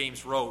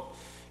James wrote.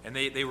 And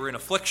they were in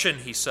affliction,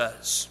 he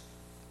says.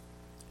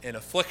 In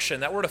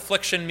affliction. That word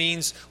affliction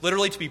means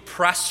literally to be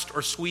pressed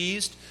or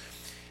squeezed.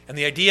 And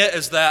the idea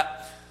is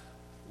that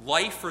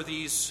life for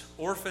these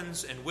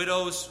orphans and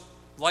widows,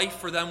 life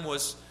for them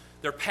was,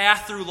 their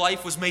path through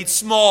life was made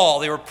small.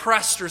 They were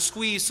pressed or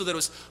squeezed so that it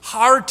was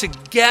hard to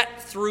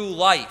get through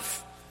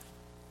life.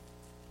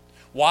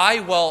 Why?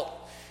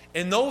 Well,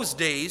 in those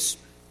days,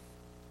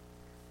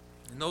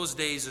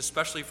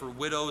 especially for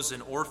widows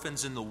and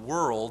orphans in the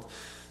world,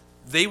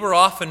 they were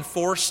often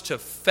forced to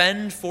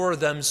fend for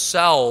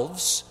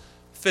themselves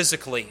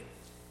physically.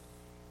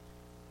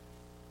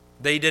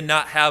 They did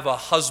not have a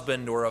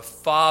husband or a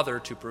father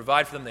to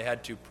provide for them. They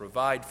had to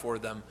provide for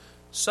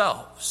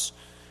themselves.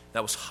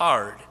 That was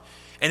hard.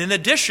 And in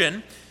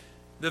addition,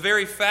 the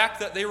very fact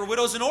that they were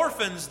widows and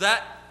orphans,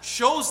 that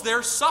shows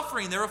their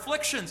suffering, their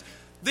afflictions.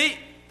 They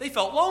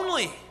felt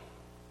lonely.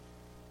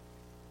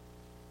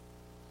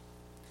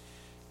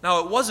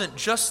 Now, it wasn't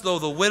just, though,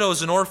 the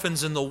widows and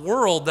orphans in the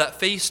world that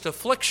faced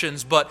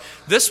afflictions, but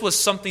this was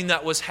something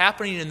that was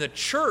happening in the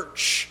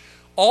church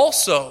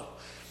also.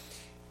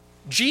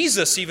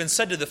 Jesus even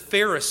said to the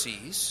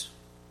Pharisees,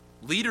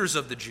 leaders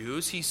of the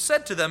Jews, he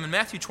said to them in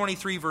Matthew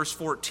 23, verse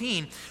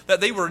 14,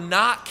 that they were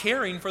not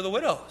caring for the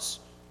widows.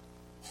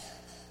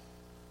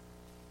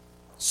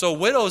 So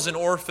widows and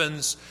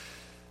orphans,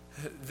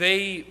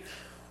 they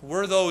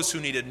were those who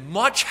needed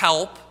much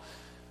help,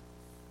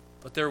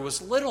 but there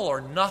was little or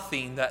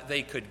nothing that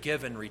they could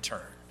give in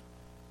return.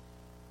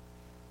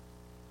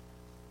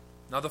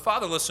 Now, the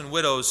fatherless and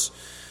widows,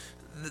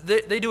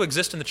 they do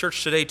exist in the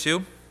church today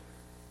too.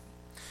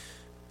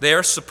 They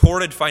are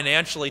supported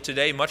financially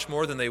today much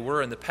more than they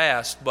were in the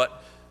past,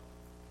 but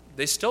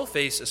they still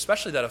face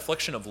especially that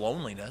affliction of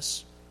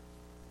loneliness.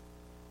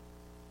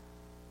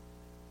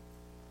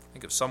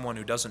 Think of someone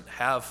who doesn't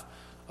have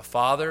a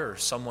father or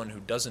someone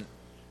who doesn't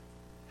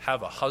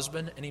have a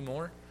husband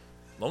anymore.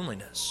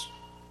 Loneliness.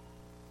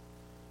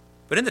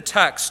 But in the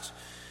text,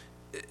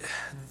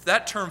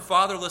 that term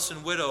fatherless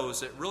and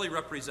widows, it really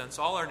represents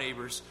all our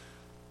neighbors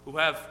who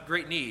have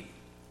great need,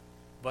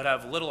 but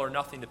have little or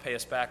nothing to pay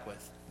us back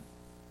with.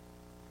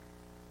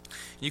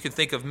 You can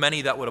think of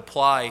many that would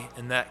apply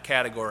in that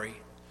category.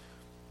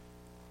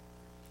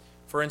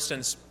 For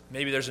instance,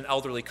 maybe there's an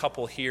elderly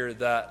couple here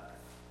that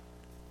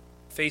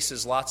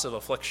faces lots of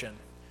affliction.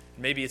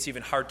 Maybe it's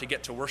even hard to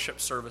get to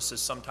worship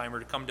services sometime or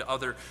to come to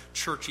other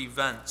church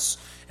events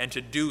and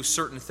to do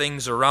certain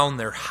things around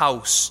their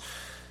house.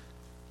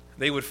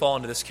 They would fall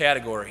into this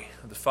category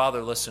of the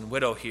fatherless and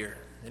widow here.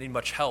 They need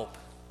much help.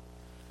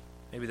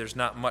 Maybe there's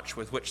not much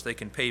with which they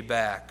can pay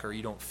back, or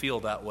you don't feel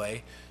that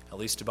way, at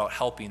least about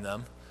helping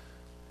them.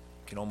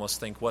 You can almost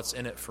think, what's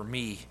in it for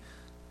me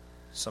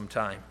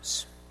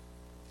sometimes.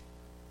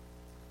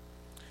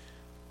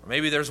 Or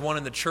maybe there's one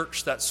in the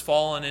church that's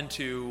fallen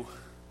into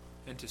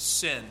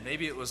sin.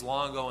 Maybe it was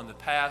long ago in the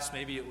past,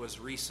 maybe it was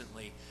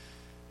recently.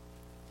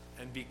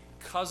 And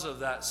because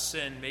of that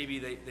sin, maybe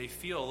they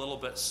feel a little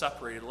bit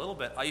separated, a little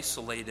bit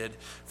isolated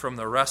from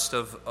the rest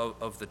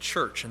of the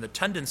church. And the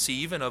tendency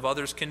even of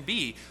others can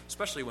be,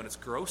 especially when it's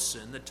gross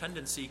sin, the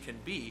tendency can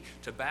be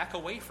to back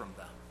away from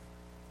them.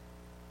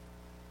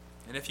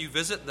 And if you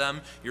visit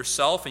them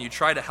yourself and you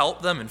try to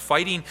help them in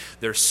fighting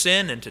their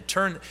sin and to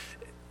turn,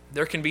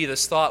 there can be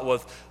this thought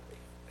with,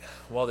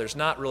 well, there's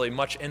not really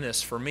much in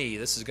this for me.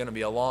 This is going to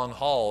be a long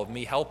haul of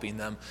me helping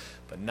them,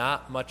 but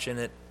not much in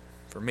it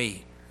for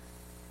me.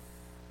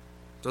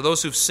 So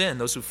those who've sinned,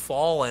 those who've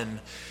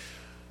fallen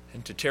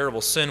into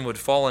terrible sin would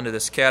fall into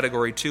this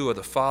category too of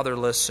the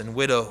fatherless and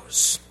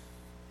widows.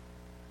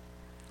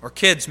 Or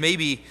kids,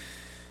 maybe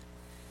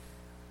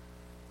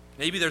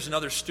Maybe there's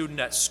another student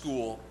at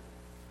school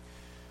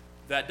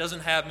that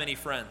doesn't have many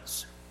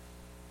friends.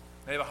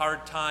 They have a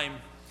hard time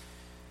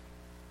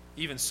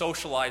even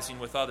socializing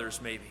with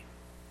others, maybe.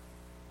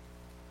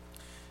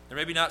 They're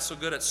maybe not so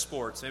good at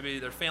sports. Maybe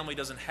their family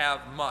doesn't have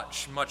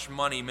much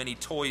money, many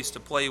toys to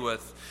play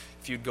with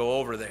if you'd go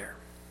over there.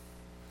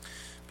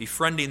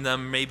 Befriending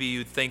them, maybe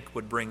you'd think,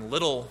 would bring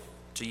little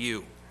to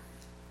you.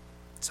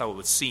 That's how it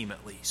would seem,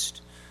 at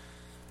least.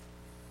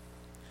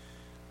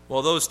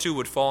 Well, those two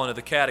would fall into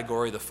the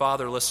category, the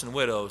fatherless and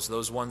widows,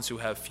 those ones who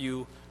have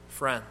few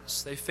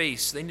friends.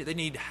 They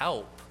need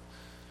help.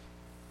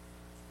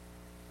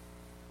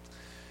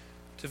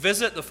 To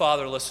visit the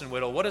fatherless and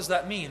widow, what does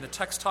that mean? The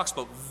text talks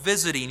about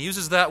visiting,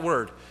 uses that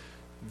word.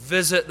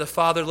 Visit the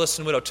fatherless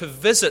and widow. To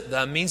visit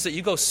them means that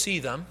you go see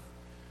them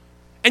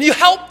and you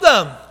help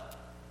them.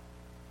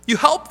 You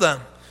help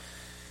them.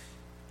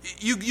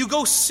 You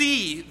go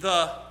see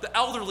the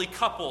elderly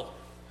couple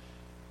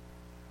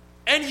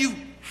and you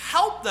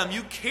help them.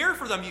 You care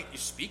for them. You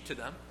speak to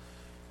them.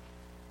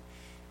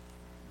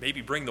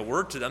 Maybe bring the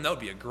word to them. That would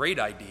be a great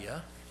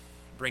idea.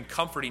 Bring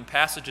comforting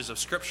passages of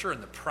Scripture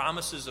and the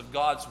promises of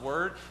God's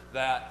Word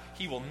that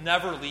He will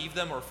never leave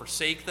them or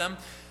forsake them.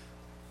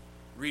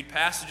 Read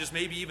passages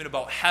maybe even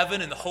about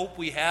heaven and the hope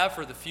we have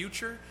for the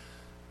future.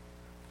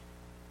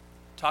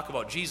 Talk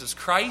about Jesus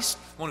Christ,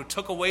 the one who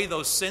took away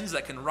those sins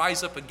that can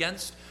rise up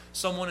against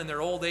someone in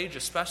their old age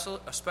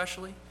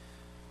especially.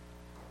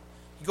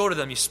 You go to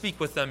them, you speak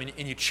with them,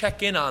 and you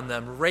check in on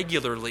them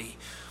regularly.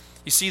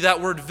 You see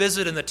that word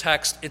visit in the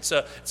text, it's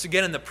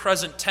again in the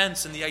present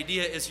tense, and the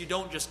idea is you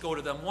don't just go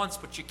to them once,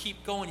 but you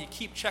keep going, you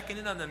keep checking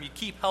in on them, you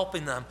keep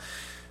helping them.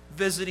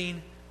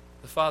 Visiting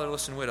the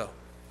fatherless and widow.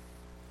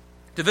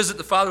 To visit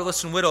the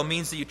fatherless and widow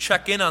means that you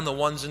check in on the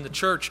ones in the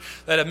church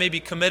that have maybe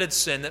committed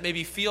sin, that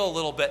maybe feel a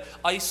little bit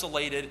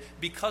isolated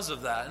because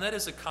of that. And that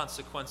is a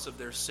consequence of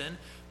their sin,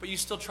 but you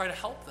still try to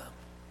help them.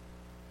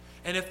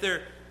 And if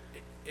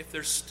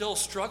they're still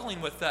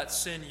struggling with that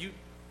sin, you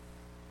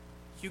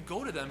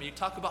go to them and you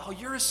talk about how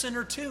you're a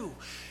sinner too.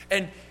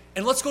 And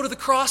let's go to the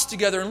cross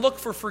together and look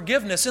for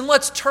forgiveness. And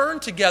let's turn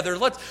together.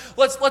 Let's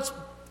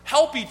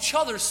help each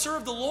other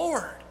serve the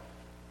Lord.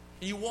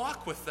 And you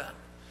walk with them.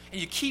 And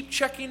you keep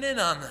checking in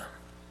on them.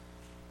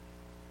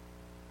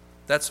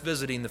 That's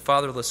visiting the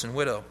fatherless and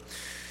widow.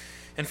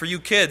 And for you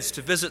kids,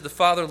 to visit the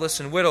fatherless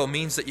and widow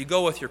means that you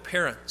go with your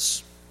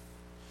parents.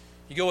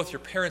 You go with your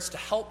parents to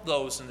help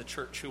those in the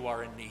church who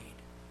are in need.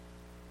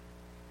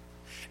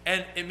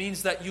 And it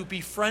means that you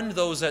befriend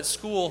those at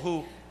school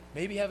who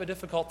maybe have a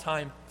difficult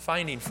time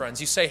finding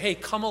friends. You say, hey,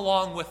 come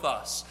along with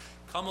us.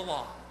 Come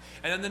along.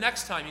 And then the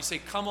next time you say,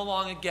 come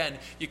along again.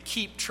 You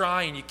keep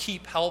trying. You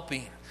keep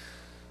helping.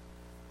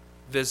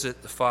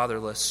 Visit the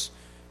fatherless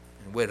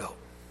and widow.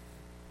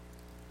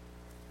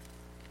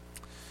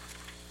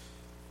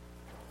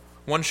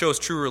 One shows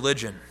true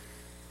religion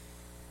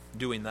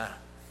doing that.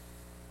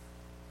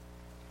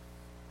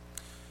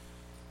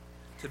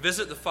 To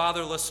visit the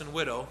fatherless and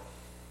widow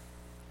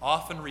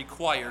often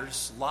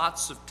requires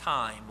lots of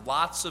time,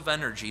 lots of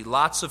energy,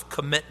 lots of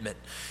commitment.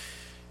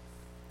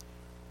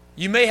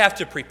 You may have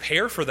to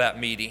prepare for that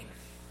meeting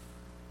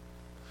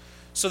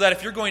so that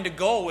if you're going to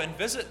go and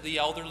visit the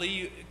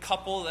elderly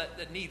couple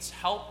that needs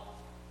help,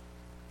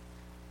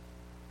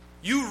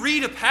 you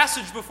read a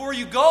passage before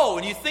you go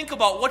and you think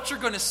about what you're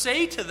going to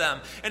say to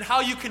them and how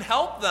you can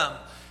help them.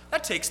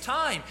 That takes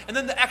time. And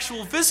then the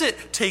actual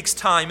visit takes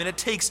time and it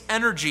takes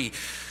energy.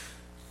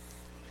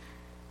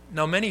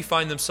 Now, many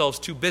find themselves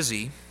too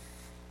busy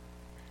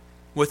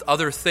with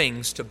other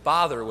things to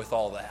bother with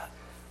all that.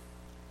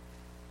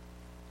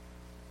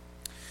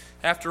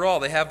 After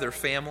all, they have their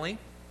family,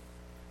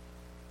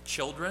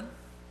 children,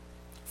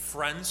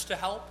 friends to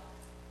help,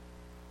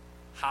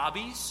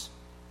 hobbies,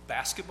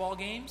 basketball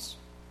games,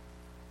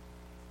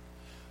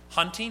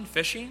 hunting,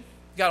 fishing.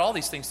 You got all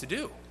these things to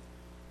do.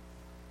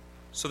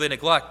 So they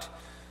neglect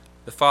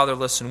the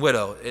fatherless and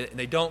widow. And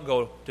they don't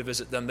go to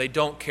visit them. They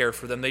don't care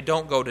for them. They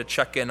don't go to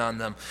check in on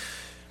them.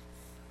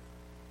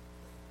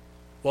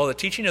 Well, the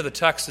teaching of the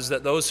text is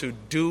that those who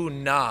do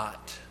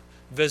not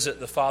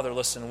visit the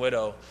fatherless and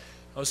widow,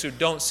 those who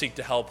don't seek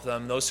to help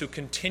them, those who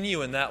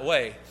continue in that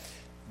way,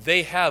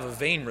 they have a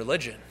vain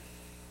religion.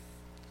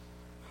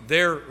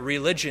 Their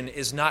religion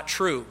is not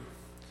true.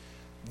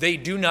 They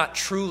do not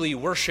truly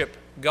worship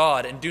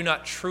God and do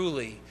not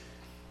truly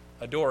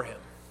adore Him.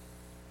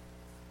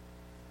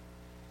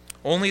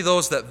 Only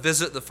those that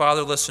visit the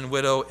fatherless and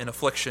widow in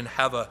affliction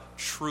have a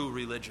true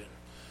religion,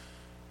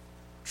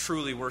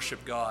 truly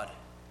worship God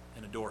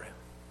and adore Him.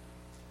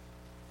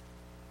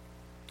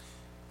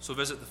 So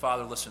visit the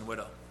fatherless and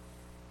widow.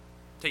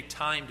 Take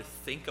time to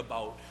think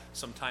about,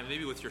 sometime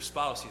maybe with your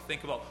spouse, you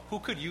think about who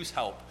could use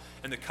help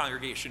in the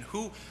congregation,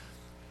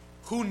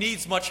 who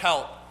needs much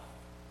help,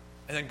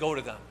 and then go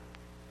to them.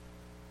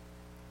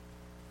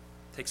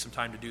 Take some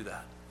time to do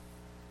that.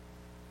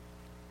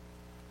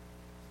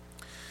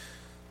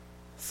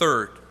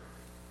 Third,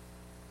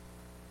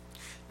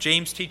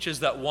 James teaches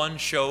that one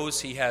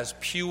shows he has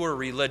pure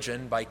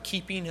religion by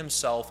keeping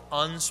himself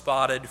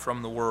unspotted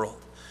from the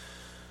world.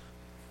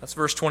 That's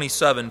verse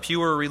 27.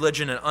 Pure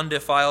religion and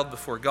undefiled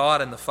before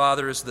God and the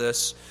Father is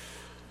this,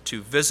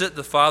 to visit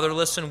the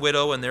fatherless and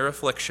widow in their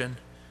affliction,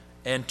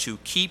 and to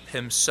keep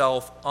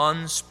himself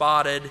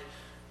unspotted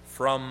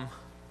from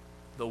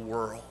the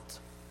world.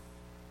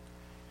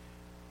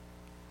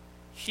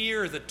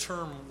 Here the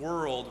term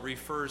world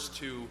refers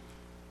to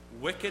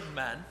wicked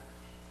men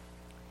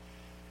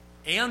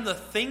and the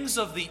things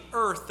of the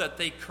earth that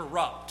they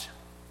corrupt.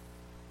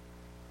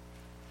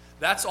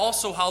 That's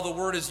also how the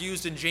word is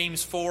used in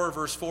James 4,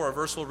 verse 4, a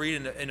verse we'll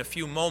read in a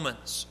few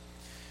moments.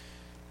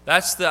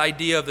 That's the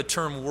idea of the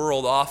term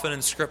world, often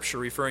in Scripture,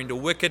 referring to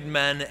wicked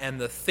men and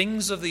the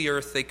things of the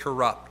earth they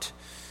corrupt.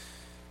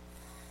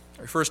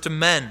 It refers to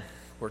men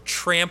who are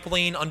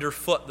trampling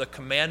underfoot the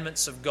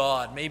commandments of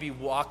God, maybe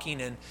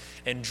walking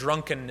in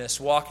drunkenness,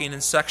 walking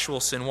in sexual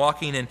sin,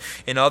 walking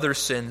in other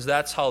sins.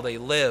 That's how they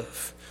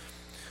live.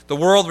 The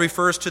world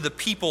refers to the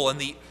people and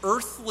the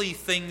earthly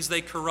things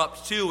they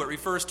corrupt too. It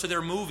refers to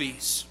their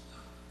movies.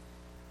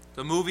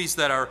 The movies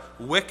that are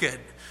wicked.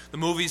 The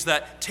movies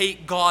that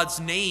take God's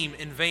name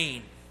in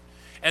vain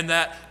and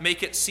that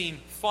make it seem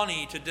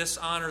funny to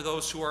dishonor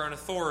those who are in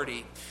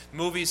authority.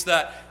 Movies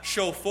that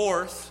show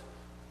forth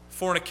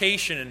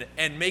fornication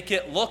and make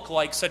it look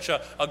like such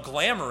a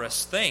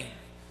glamorous thing.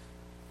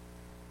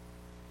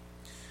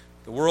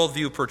 The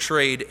worldview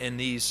portrayed in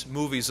these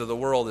movies of the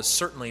world is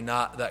certainly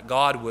not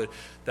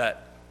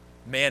that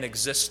man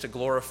exists to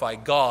glorify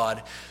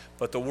God,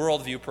 but the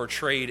worldview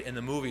portrayed in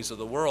the movies of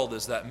the world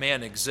is that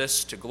man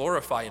exists to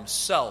glorify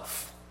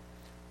himself.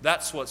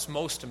 That's what's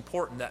most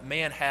important, that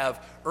man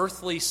have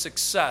earthly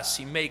success.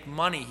 He make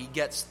money, he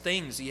gets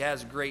things, he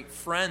has great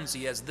friends,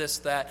 he has this,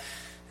 that,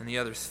 and the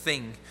other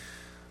thing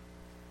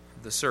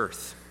of this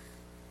earth.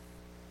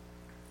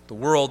 The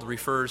world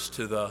refers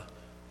to the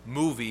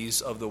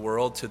movies of the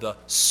world, to the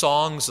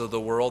songs of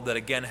the world that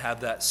again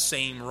have that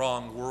same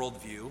wrong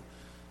worldview.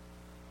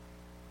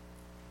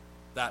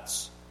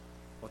 That's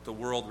what the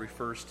world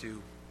refers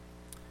to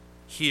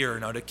here.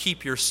 Now, to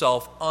keep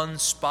yourself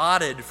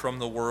unspotted from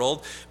the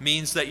world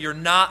means that you're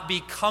not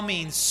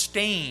becoming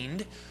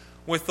stained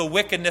with the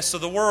wickedness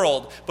of the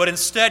world, but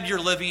instead you're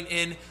living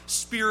in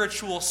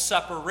spiritual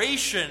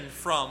separation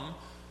from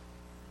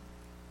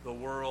the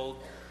world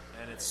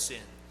and its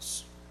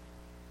sins.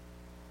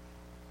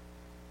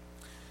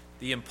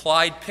 The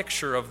implied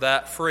picture of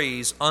that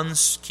phrase,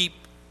 keep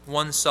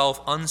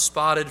oneself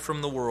unspotted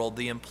from the world,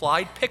 the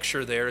implied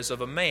picture there is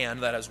of a man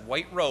that has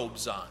white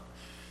robes on.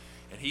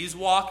 And he's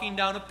walking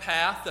down a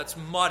path that's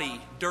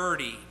muddy,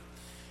 dirty,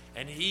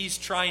 and he's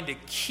trying to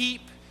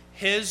keep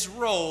his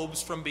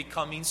robes from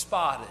becoming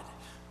spotted,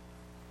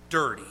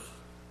 dirty.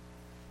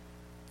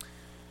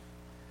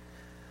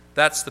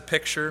 That's the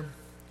picture.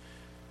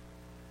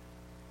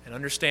 And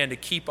understand, to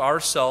keep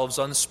ourselves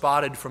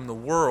unspotted from the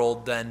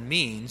world then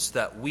means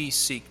that we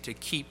seek to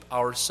keep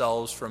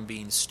ourselves from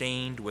being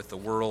stained with the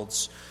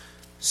world's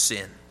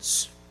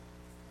sins.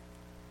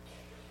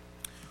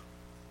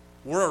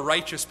 We're a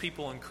righteous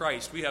people in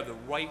Christ. We have the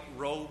white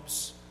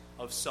robes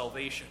of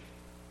salvation.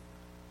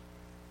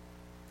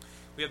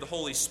 We have the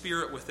Holy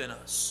Spirit within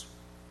us.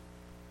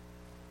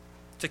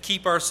 To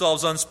keep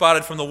ourselves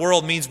unspotted from the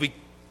world means we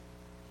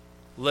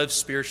live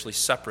spiritually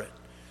separate.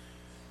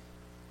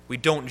 We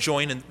don't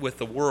join in with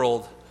the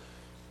world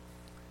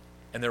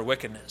and their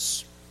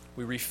wickedness.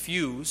 We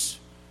refuse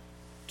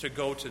to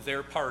go to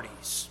their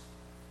parties.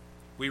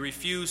 We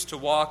refuse to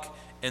walk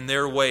in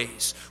their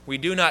ways. We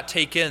do not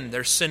take in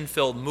their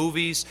sin-filled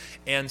movies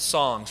and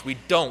songs. We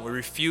don't. We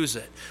refuse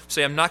it. We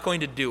say, I'm not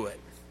going to do it.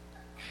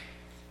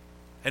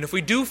 And if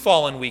we do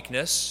fall in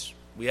weakness,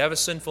 we have a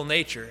sinful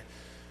nature.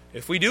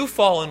 If we do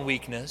fall in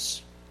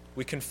weakness,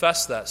 we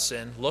confess that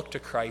sin, look to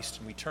Christ,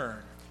 and we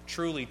turn,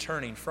 truly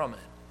turning from it.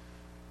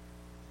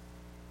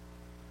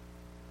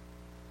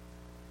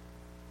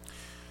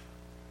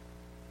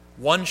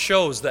 One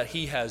shows that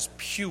he has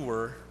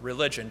pure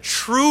religion,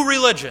 true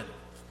religion,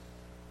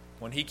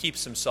 when he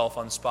keeps himself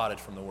unspotted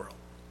from the world.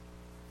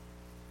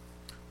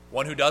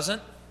 One who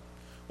doesn't,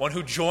 one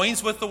who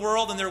joins with the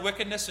world in their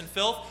wickedness and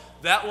filth,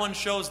 that one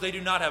shows they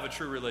do not have a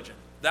true religion.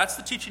 That's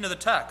the teaching of the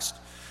text.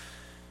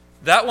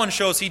 That one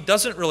shows he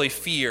doesn't really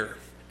fear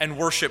and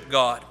worship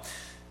God.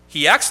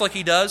 He acts like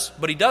he does,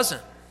 but he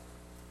doesn't.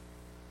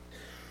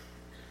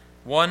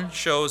 One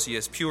shows he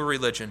has pure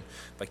religion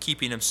by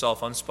keeping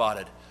himself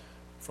unspotted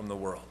from the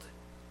world.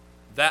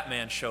 That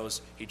man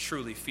shows he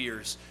truly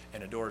fears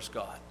and adores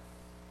God.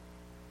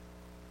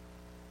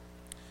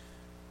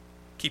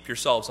 Keep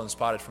yourselves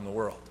unspotted from the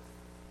world.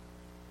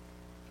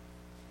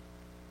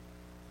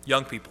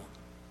 Young people,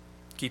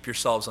 keep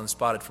yourselves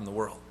unspotted from the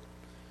world.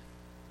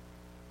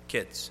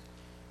 Kids,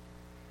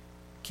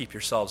 keep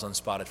yourselves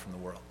unspotted from the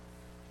world.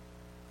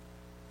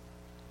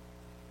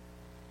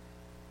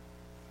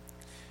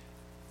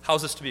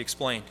 How's this to be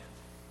explained?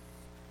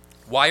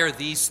 Why are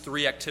these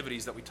three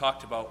activities that we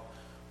talked about,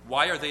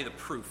 why are they the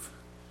proof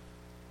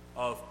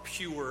of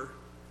pure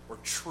or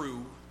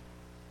true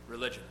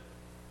religion?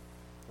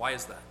 Why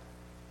is that?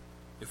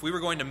 If we were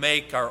going to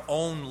make our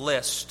own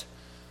list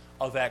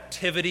of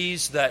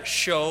activities that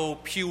show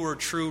pure,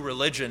 true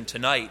religion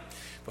tonight.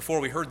 Before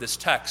we heard this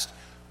text,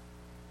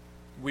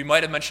 we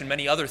might have mentioned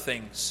many other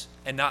things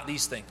and not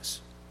these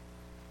things.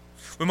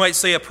 We might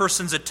say a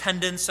person's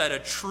attendance at a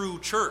true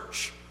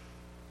church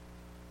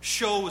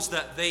shows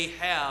that they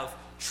have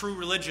true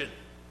religion.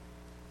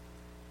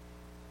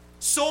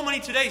 So many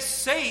today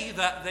say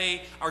that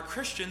they are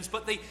Christians,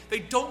 but they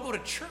don't go to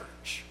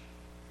church.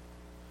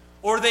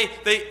 Or they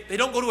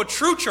don't go to a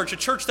true church, a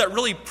church that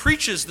really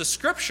preaches the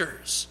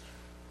Scriptures.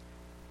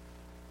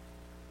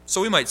 So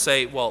we might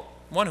say, well,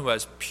 one who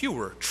has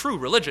pure, true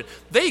religion,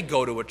 they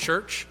go to a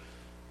church.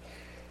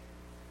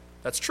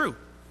 That's true.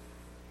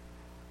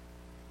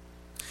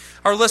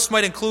 Our list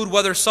might include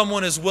whether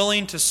someone is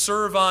willing to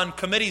serve on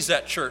committees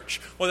at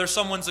church, whether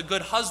someone's a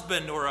good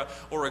husband or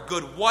a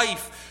good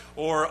wife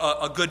or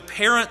a good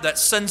parent that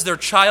sends their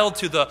child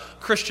to the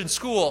Christian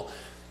school.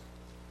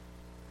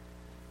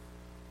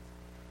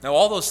 Now,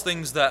 all those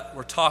things that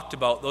were talked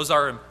about, those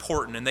are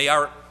important, and they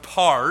are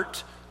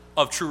part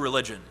of true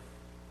religion,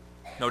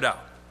 no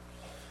doubt.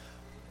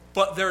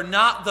 But they're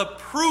not the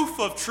proof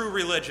of true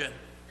religion.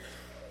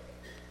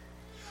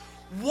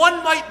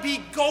 One might be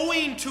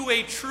going to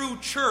a true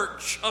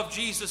church of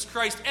Jesus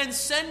Christ and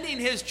sending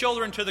his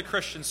children to the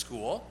Christian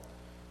school,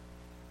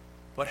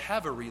 but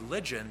have a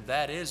religion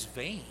that is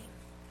vain.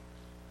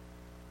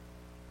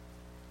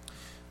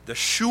 The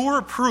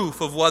sure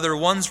proof of whether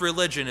one's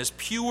religion is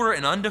pure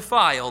and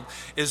undefiled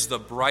is the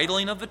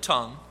bridling of the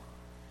tongue,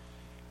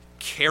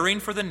 caring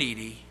for the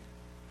needy,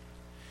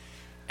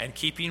 and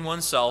keeping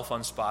oneself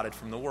unspotted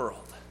from the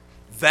world.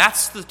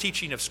 That's the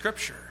teaching of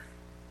Scripture.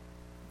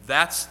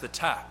 That's the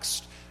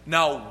text.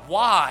 Now,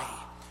 why?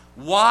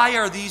 Why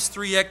are these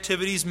three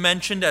activities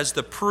mentioned as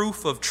the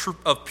proof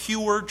of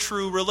pure,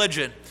 true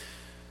religion?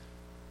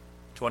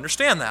 To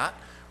understand that,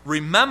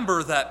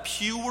 remember that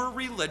pure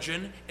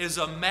religion is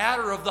a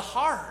matter of the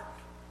heart.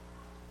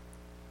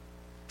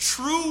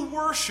 True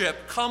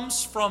worship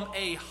comes from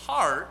a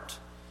heart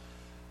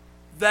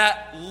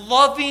that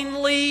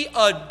lovingly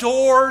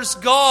adores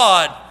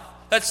God,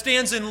 that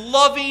stands in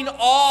loving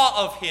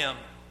awe of Him.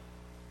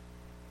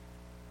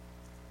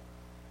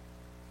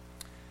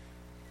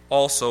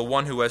 Also,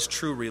 one who has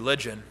true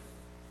religion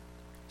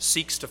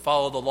seeks to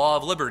follow the law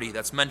of liberty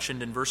that's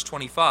mentioned in verse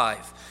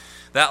 25.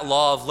 That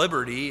law of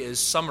liberty is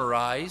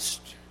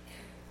summarized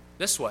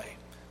this way: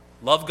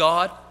 love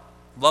God,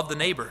 love the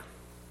neighbor.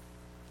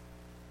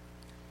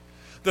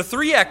 The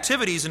three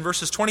activities in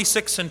verses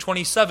 26 and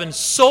 27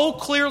 so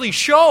clearly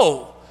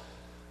show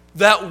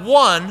that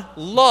one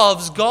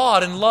loves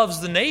God and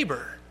loves the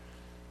neighbor.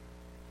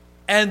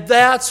 And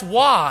that's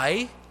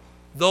why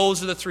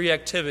those are the three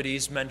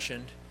activities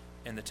mentioned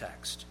in the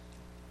text.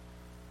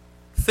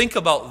 Think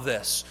about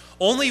this.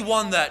 Only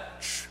one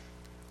that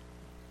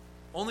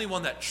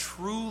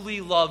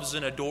truly loves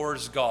and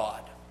adores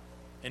God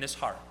in his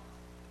heart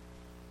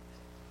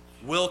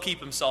will keep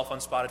himself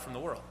unspotted from the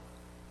world.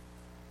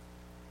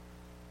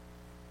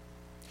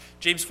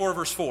 James 4,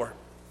 verse 4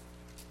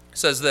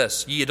 says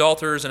this: Ye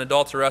adulterers and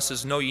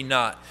adulteresses, know ye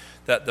not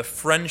that the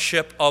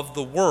friendship of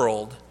the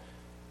world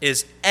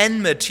is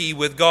enmity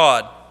with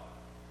God?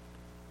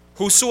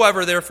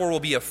 Whosoever therefore will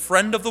be a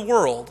friend of the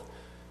world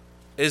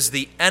is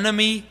the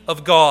enemy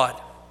of God.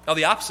 Now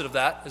the opposite of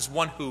that is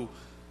one who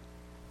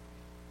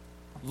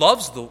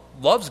loves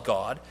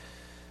God.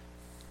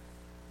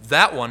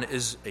 That one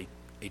is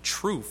a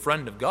true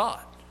friend of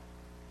God.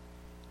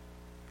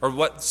 Or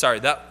what? Sorry,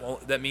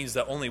 that means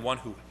that only one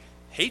who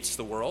hates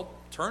the world,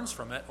 turns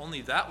from it,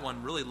 only that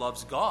one really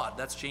loves God.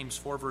 That's James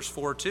 4, verse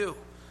 4 too.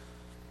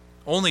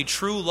 Only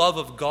true love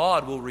of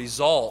God will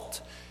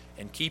result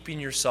in keeping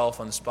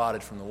yourself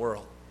unspotted from the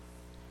world.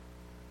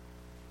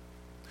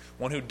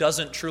 One who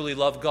doesn't truly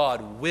love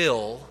God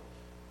will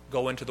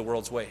go into the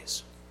world's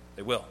ways.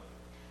 They will.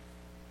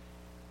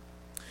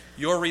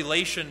 Your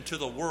relation to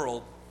the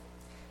world,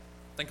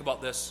 think about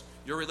this,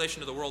 your relation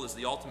to the world is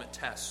the ultimate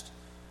test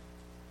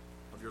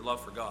of your love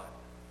for God.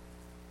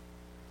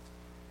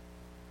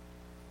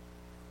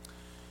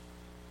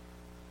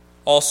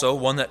 Also,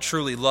 one that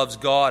truly loves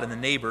God and the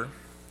neighbor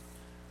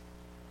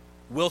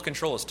will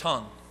control his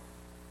tongue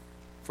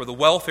for the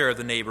welfare of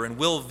the neighbor and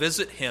will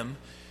visit him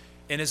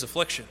in his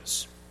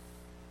afflictions.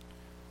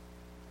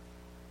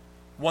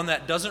 One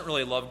that doesn't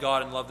really love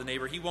God and love the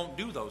neighbor, he won't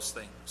do those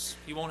things.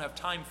 He won't have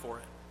time for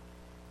it.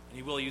 And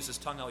he will use his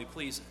tongue how he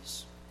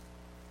pleases.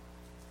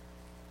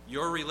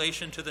 Your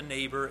relation to the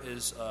neighbor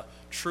is a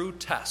true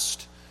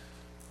test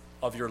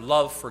of your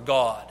love for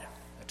God.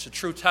 It's a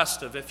true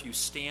test of if you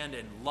stand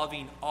in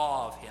loving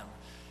awe of Him.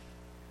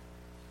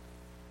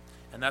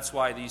 And that's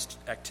why these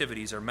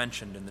activities are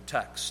mentioned in the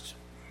text.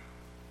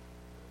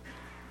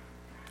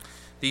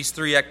 These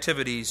three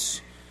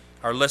activities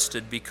are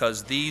listed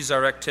because these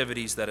are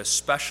activities that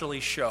especially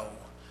show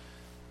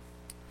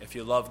if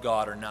you love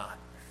God or not,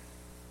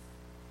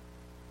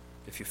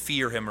 if you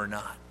fear Him or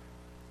not.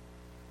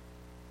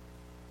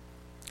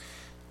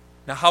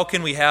 Now, how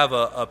can we have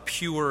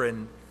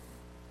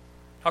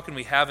how can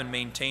we have and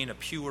maintain a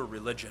pure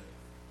religion?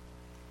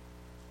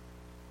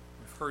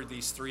 heard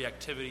these three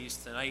activities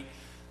tonight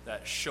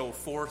that show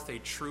forth a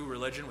true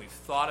religion. We've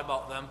thought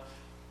about them.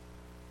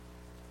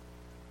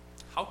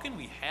 How can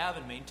we have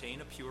and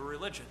maintain a pure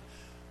religion?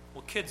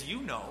 Well, kids,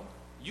 you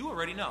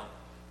already know.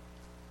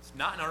 It's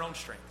not in our own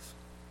strength.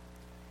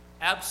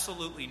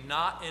 Absolutely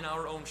not in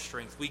our own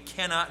strength. We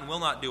cannot and will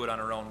not do it on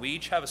our own. We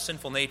each have a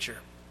sinful nature.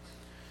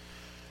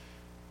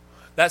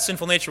 That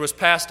sinful nature was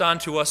passed on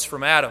to us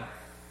from Adam.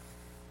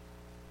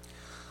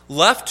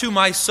 Left to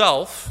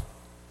myself,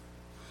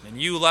 and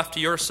you left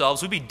to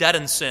yourselves, we'd be dead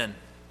in sin,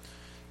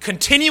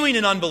 continuing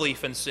in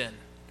unbelief and sin.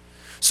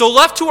 So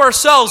left to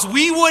ourselves,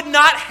 we would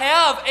not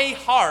have a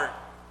heart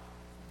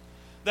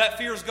that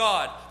fears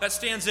God, that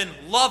stands in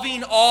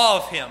loving awe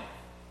of Him.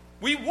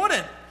 We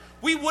wouldn't.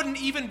 We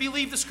wouldn't even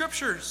believe the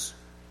Scriptures.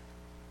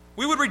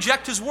 We would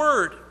reject His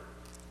Word.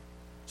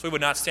 So we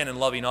would not stand in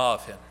loving awe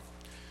of Him.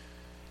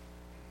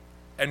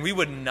 And we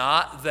would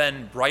not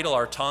then bridle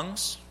our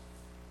tongues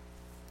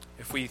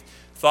if we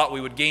thought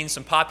we would gain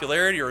some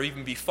popularity or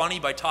even be funny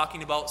by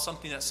talking about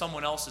something that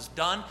someone else has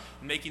done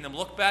and making them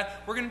look bad.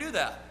 We're going to do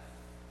that.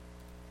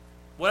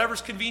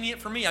 Whatever's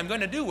convenient for me, I'm going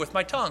to do with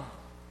my tongue.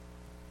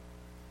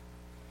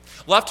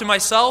 Left to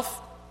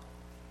myself,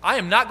 I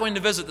am not going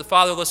to visit the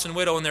fatherless and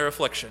widow in their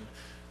affliction.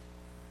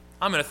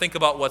 I'm going to think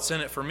about what's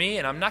in it for me,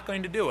 and I'm not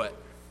going to do it.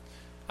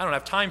 I don't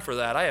have time for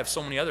that. I have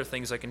so many other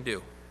things I can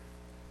do.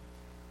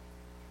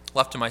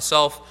 Left to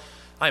myself,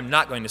 I am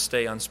not going to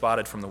stay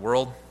unspotted from the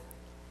world.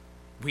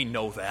 We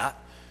know that.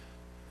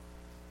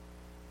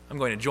 I'm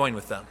going to join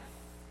with them.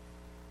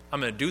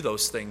 I'm going to do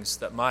those things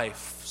that my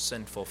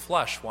sinful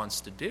flesh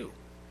wants to do.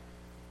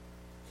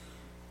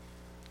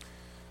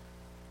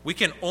 We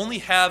can only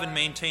have and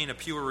maintain a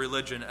pure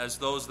religion as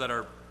those that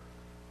are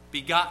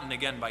begotten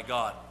again by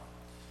God.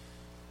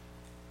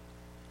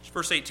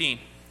 Verse 18,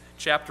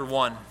 chapter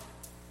 1.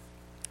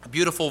 A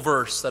beautiful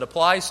verse that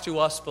applies to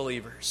us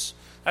believers.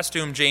 That's to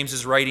whom James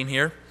is writing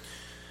here.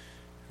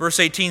 Verse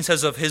 18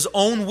 says, of His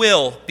own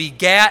will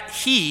begat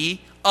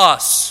He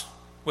us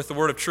with the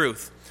word of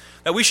truth,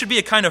 that we should be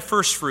a kind of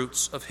first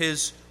fruits of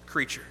His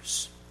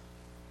creatures.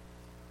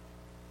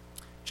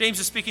 James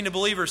is speaking to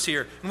believers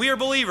here, and we are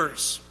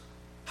believers.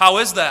 How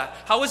is that?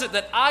 How is it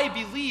that I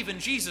believe in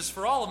Jesus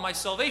for all of my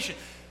salvation?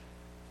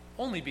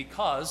 Only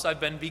because I've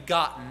been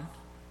begotten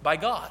by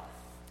God.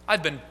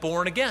 I've been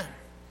born again.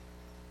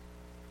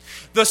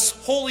 The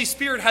Holy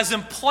Spirit has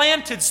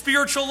implanted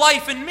spiritual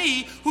life in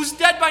me who's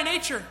dead by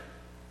nature.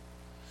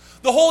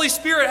 The Holy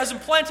Spirit has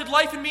implanted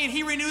life in me, and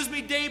He renews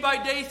me day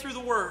by day through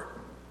the Word.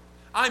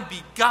 I'm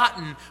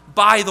begotten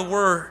by the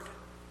Word.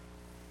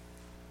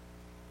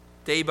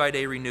 Day by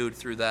day renewed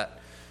through that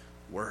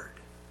Word.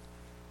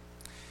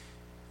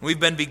 We've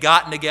been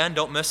begotten again.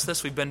 Don't miss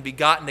this. We've been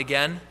begotten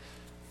again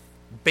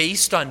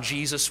based on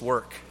Jesus'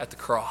 work at the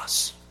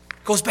cross.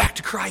 It goes back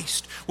to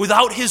Christ.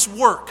 Without His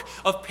work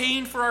of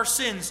paying for our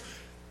sins,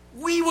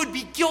 we would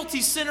be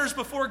guilty sinners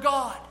before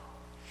God.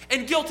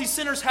 And guilty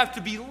sinners have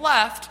to be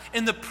left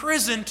in the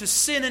prison to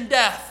sin and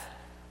death.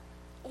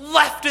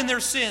 Left in their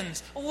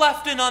sins.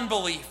 Left in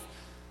unbelief.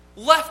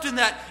 Left in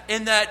that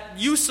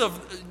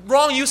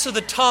wrong use of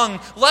the tongue.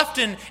 Left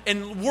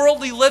in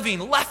worldly living.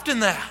 Left in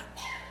that.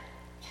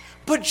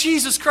 But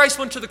Jesus Christ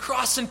went to the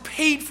cross and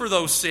paid for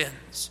those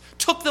sins.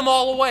 Took them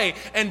all away.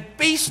 And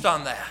based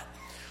on that,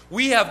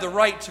 we have the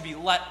right to be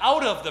let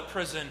out of the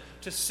prison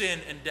to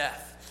sin and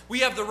death. We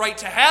have the right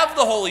to have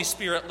the Holy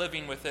Spirit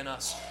living within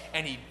us.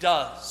 And He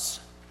does.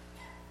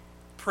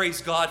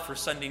 Praise God for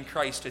sending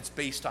Christ. It's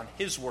based on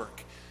His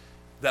work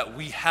that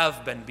we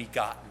have been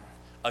begotten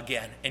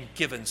again and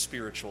given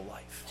spiritual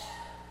life.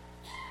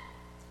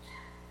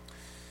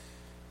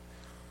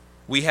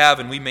 We have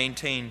and we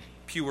maintain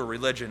pure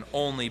religion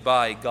only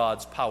by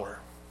God's power.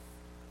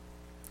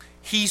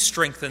 He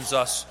strengthens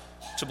us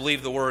to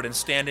believe the Word and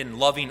stand in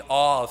loving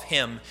awe of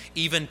Him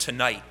even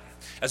tonight,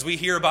 as we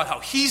hear about how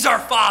He's our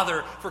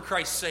Father for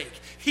Christ's sake.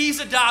 He's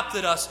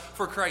adopted us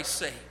for Christ's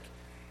sake.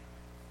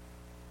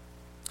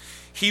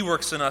 He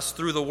works in us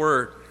through the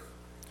Word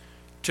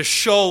to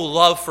show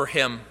love for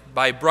Him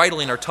by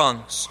bridling our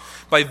tongues,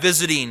 by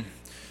visiting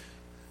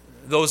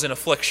those in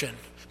affliction,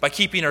 by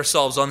keeping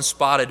ourselves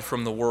unspotted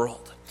from the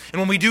world. And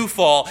when we do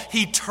fall,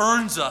 He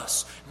turns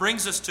us,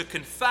 brings us to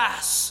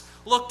confess,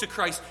 look to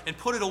Christ, and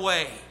put it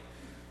away.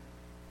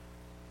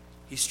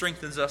 He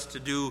strengthens us to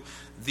do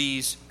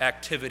these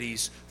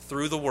activities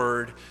through the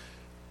Word,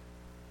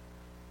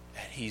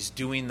 and He's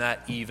doing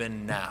that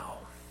even now.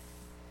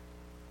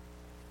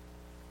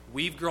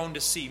 We've grown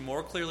to see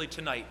more clearly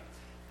tonight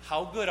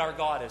how good our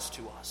God is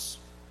to us.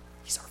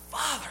 He's our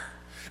Father.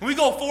 And we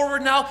go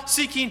forward now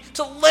seeking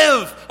to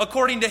live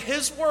according to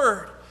His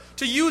Word,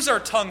 to use our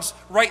tongues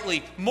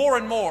rightly more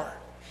and more,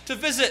 to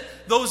visit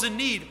those in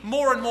need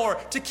more and more,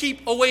 to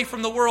keep away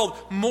from the world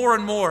more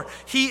and more.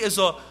 He is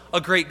a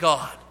great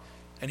God,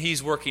 and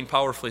He's working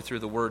powerfully through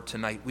the Word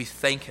tonight. We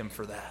thank Him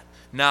for that.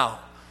 Now,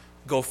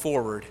 go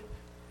forward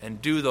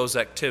and do those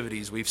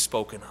activities we've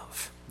spoken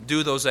of.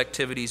 Do those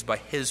activities by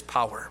His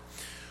power.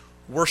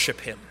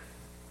 Worship Him.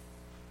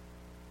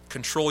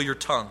 Control your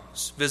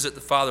tongues. Visit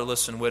the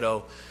fatherless and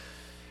widow.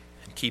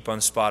 and keep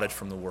unspotted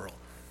from the world.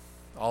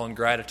 All in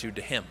gratitude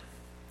to him.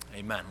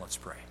 Amen. Let's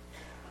pray.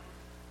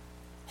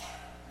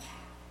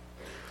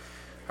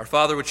 Our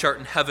Father which art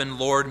in heaven,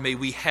 Lord, may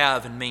we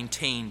have and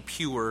maintain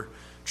pure,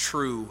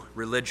 true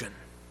religion.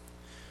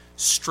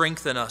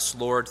 Strengthen us,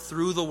 Lord,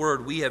 through the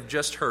word we have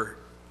just heard,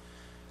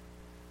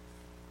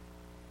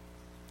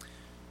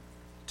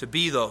 to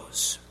be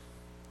those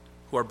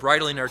who are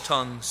bridling our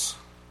tongues,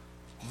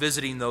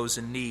 visiting those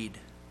in need,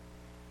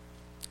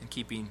 and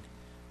keeping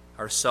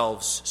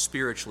ourselves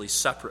spiritually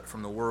separate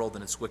from the world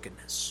and its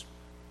wickedness.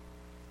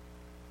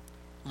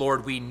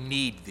 Lord, we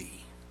need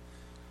thee.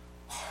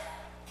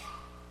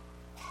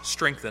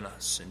 Strengthen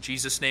us. In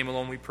Jesus' name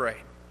alone we pray.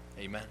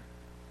 Amen.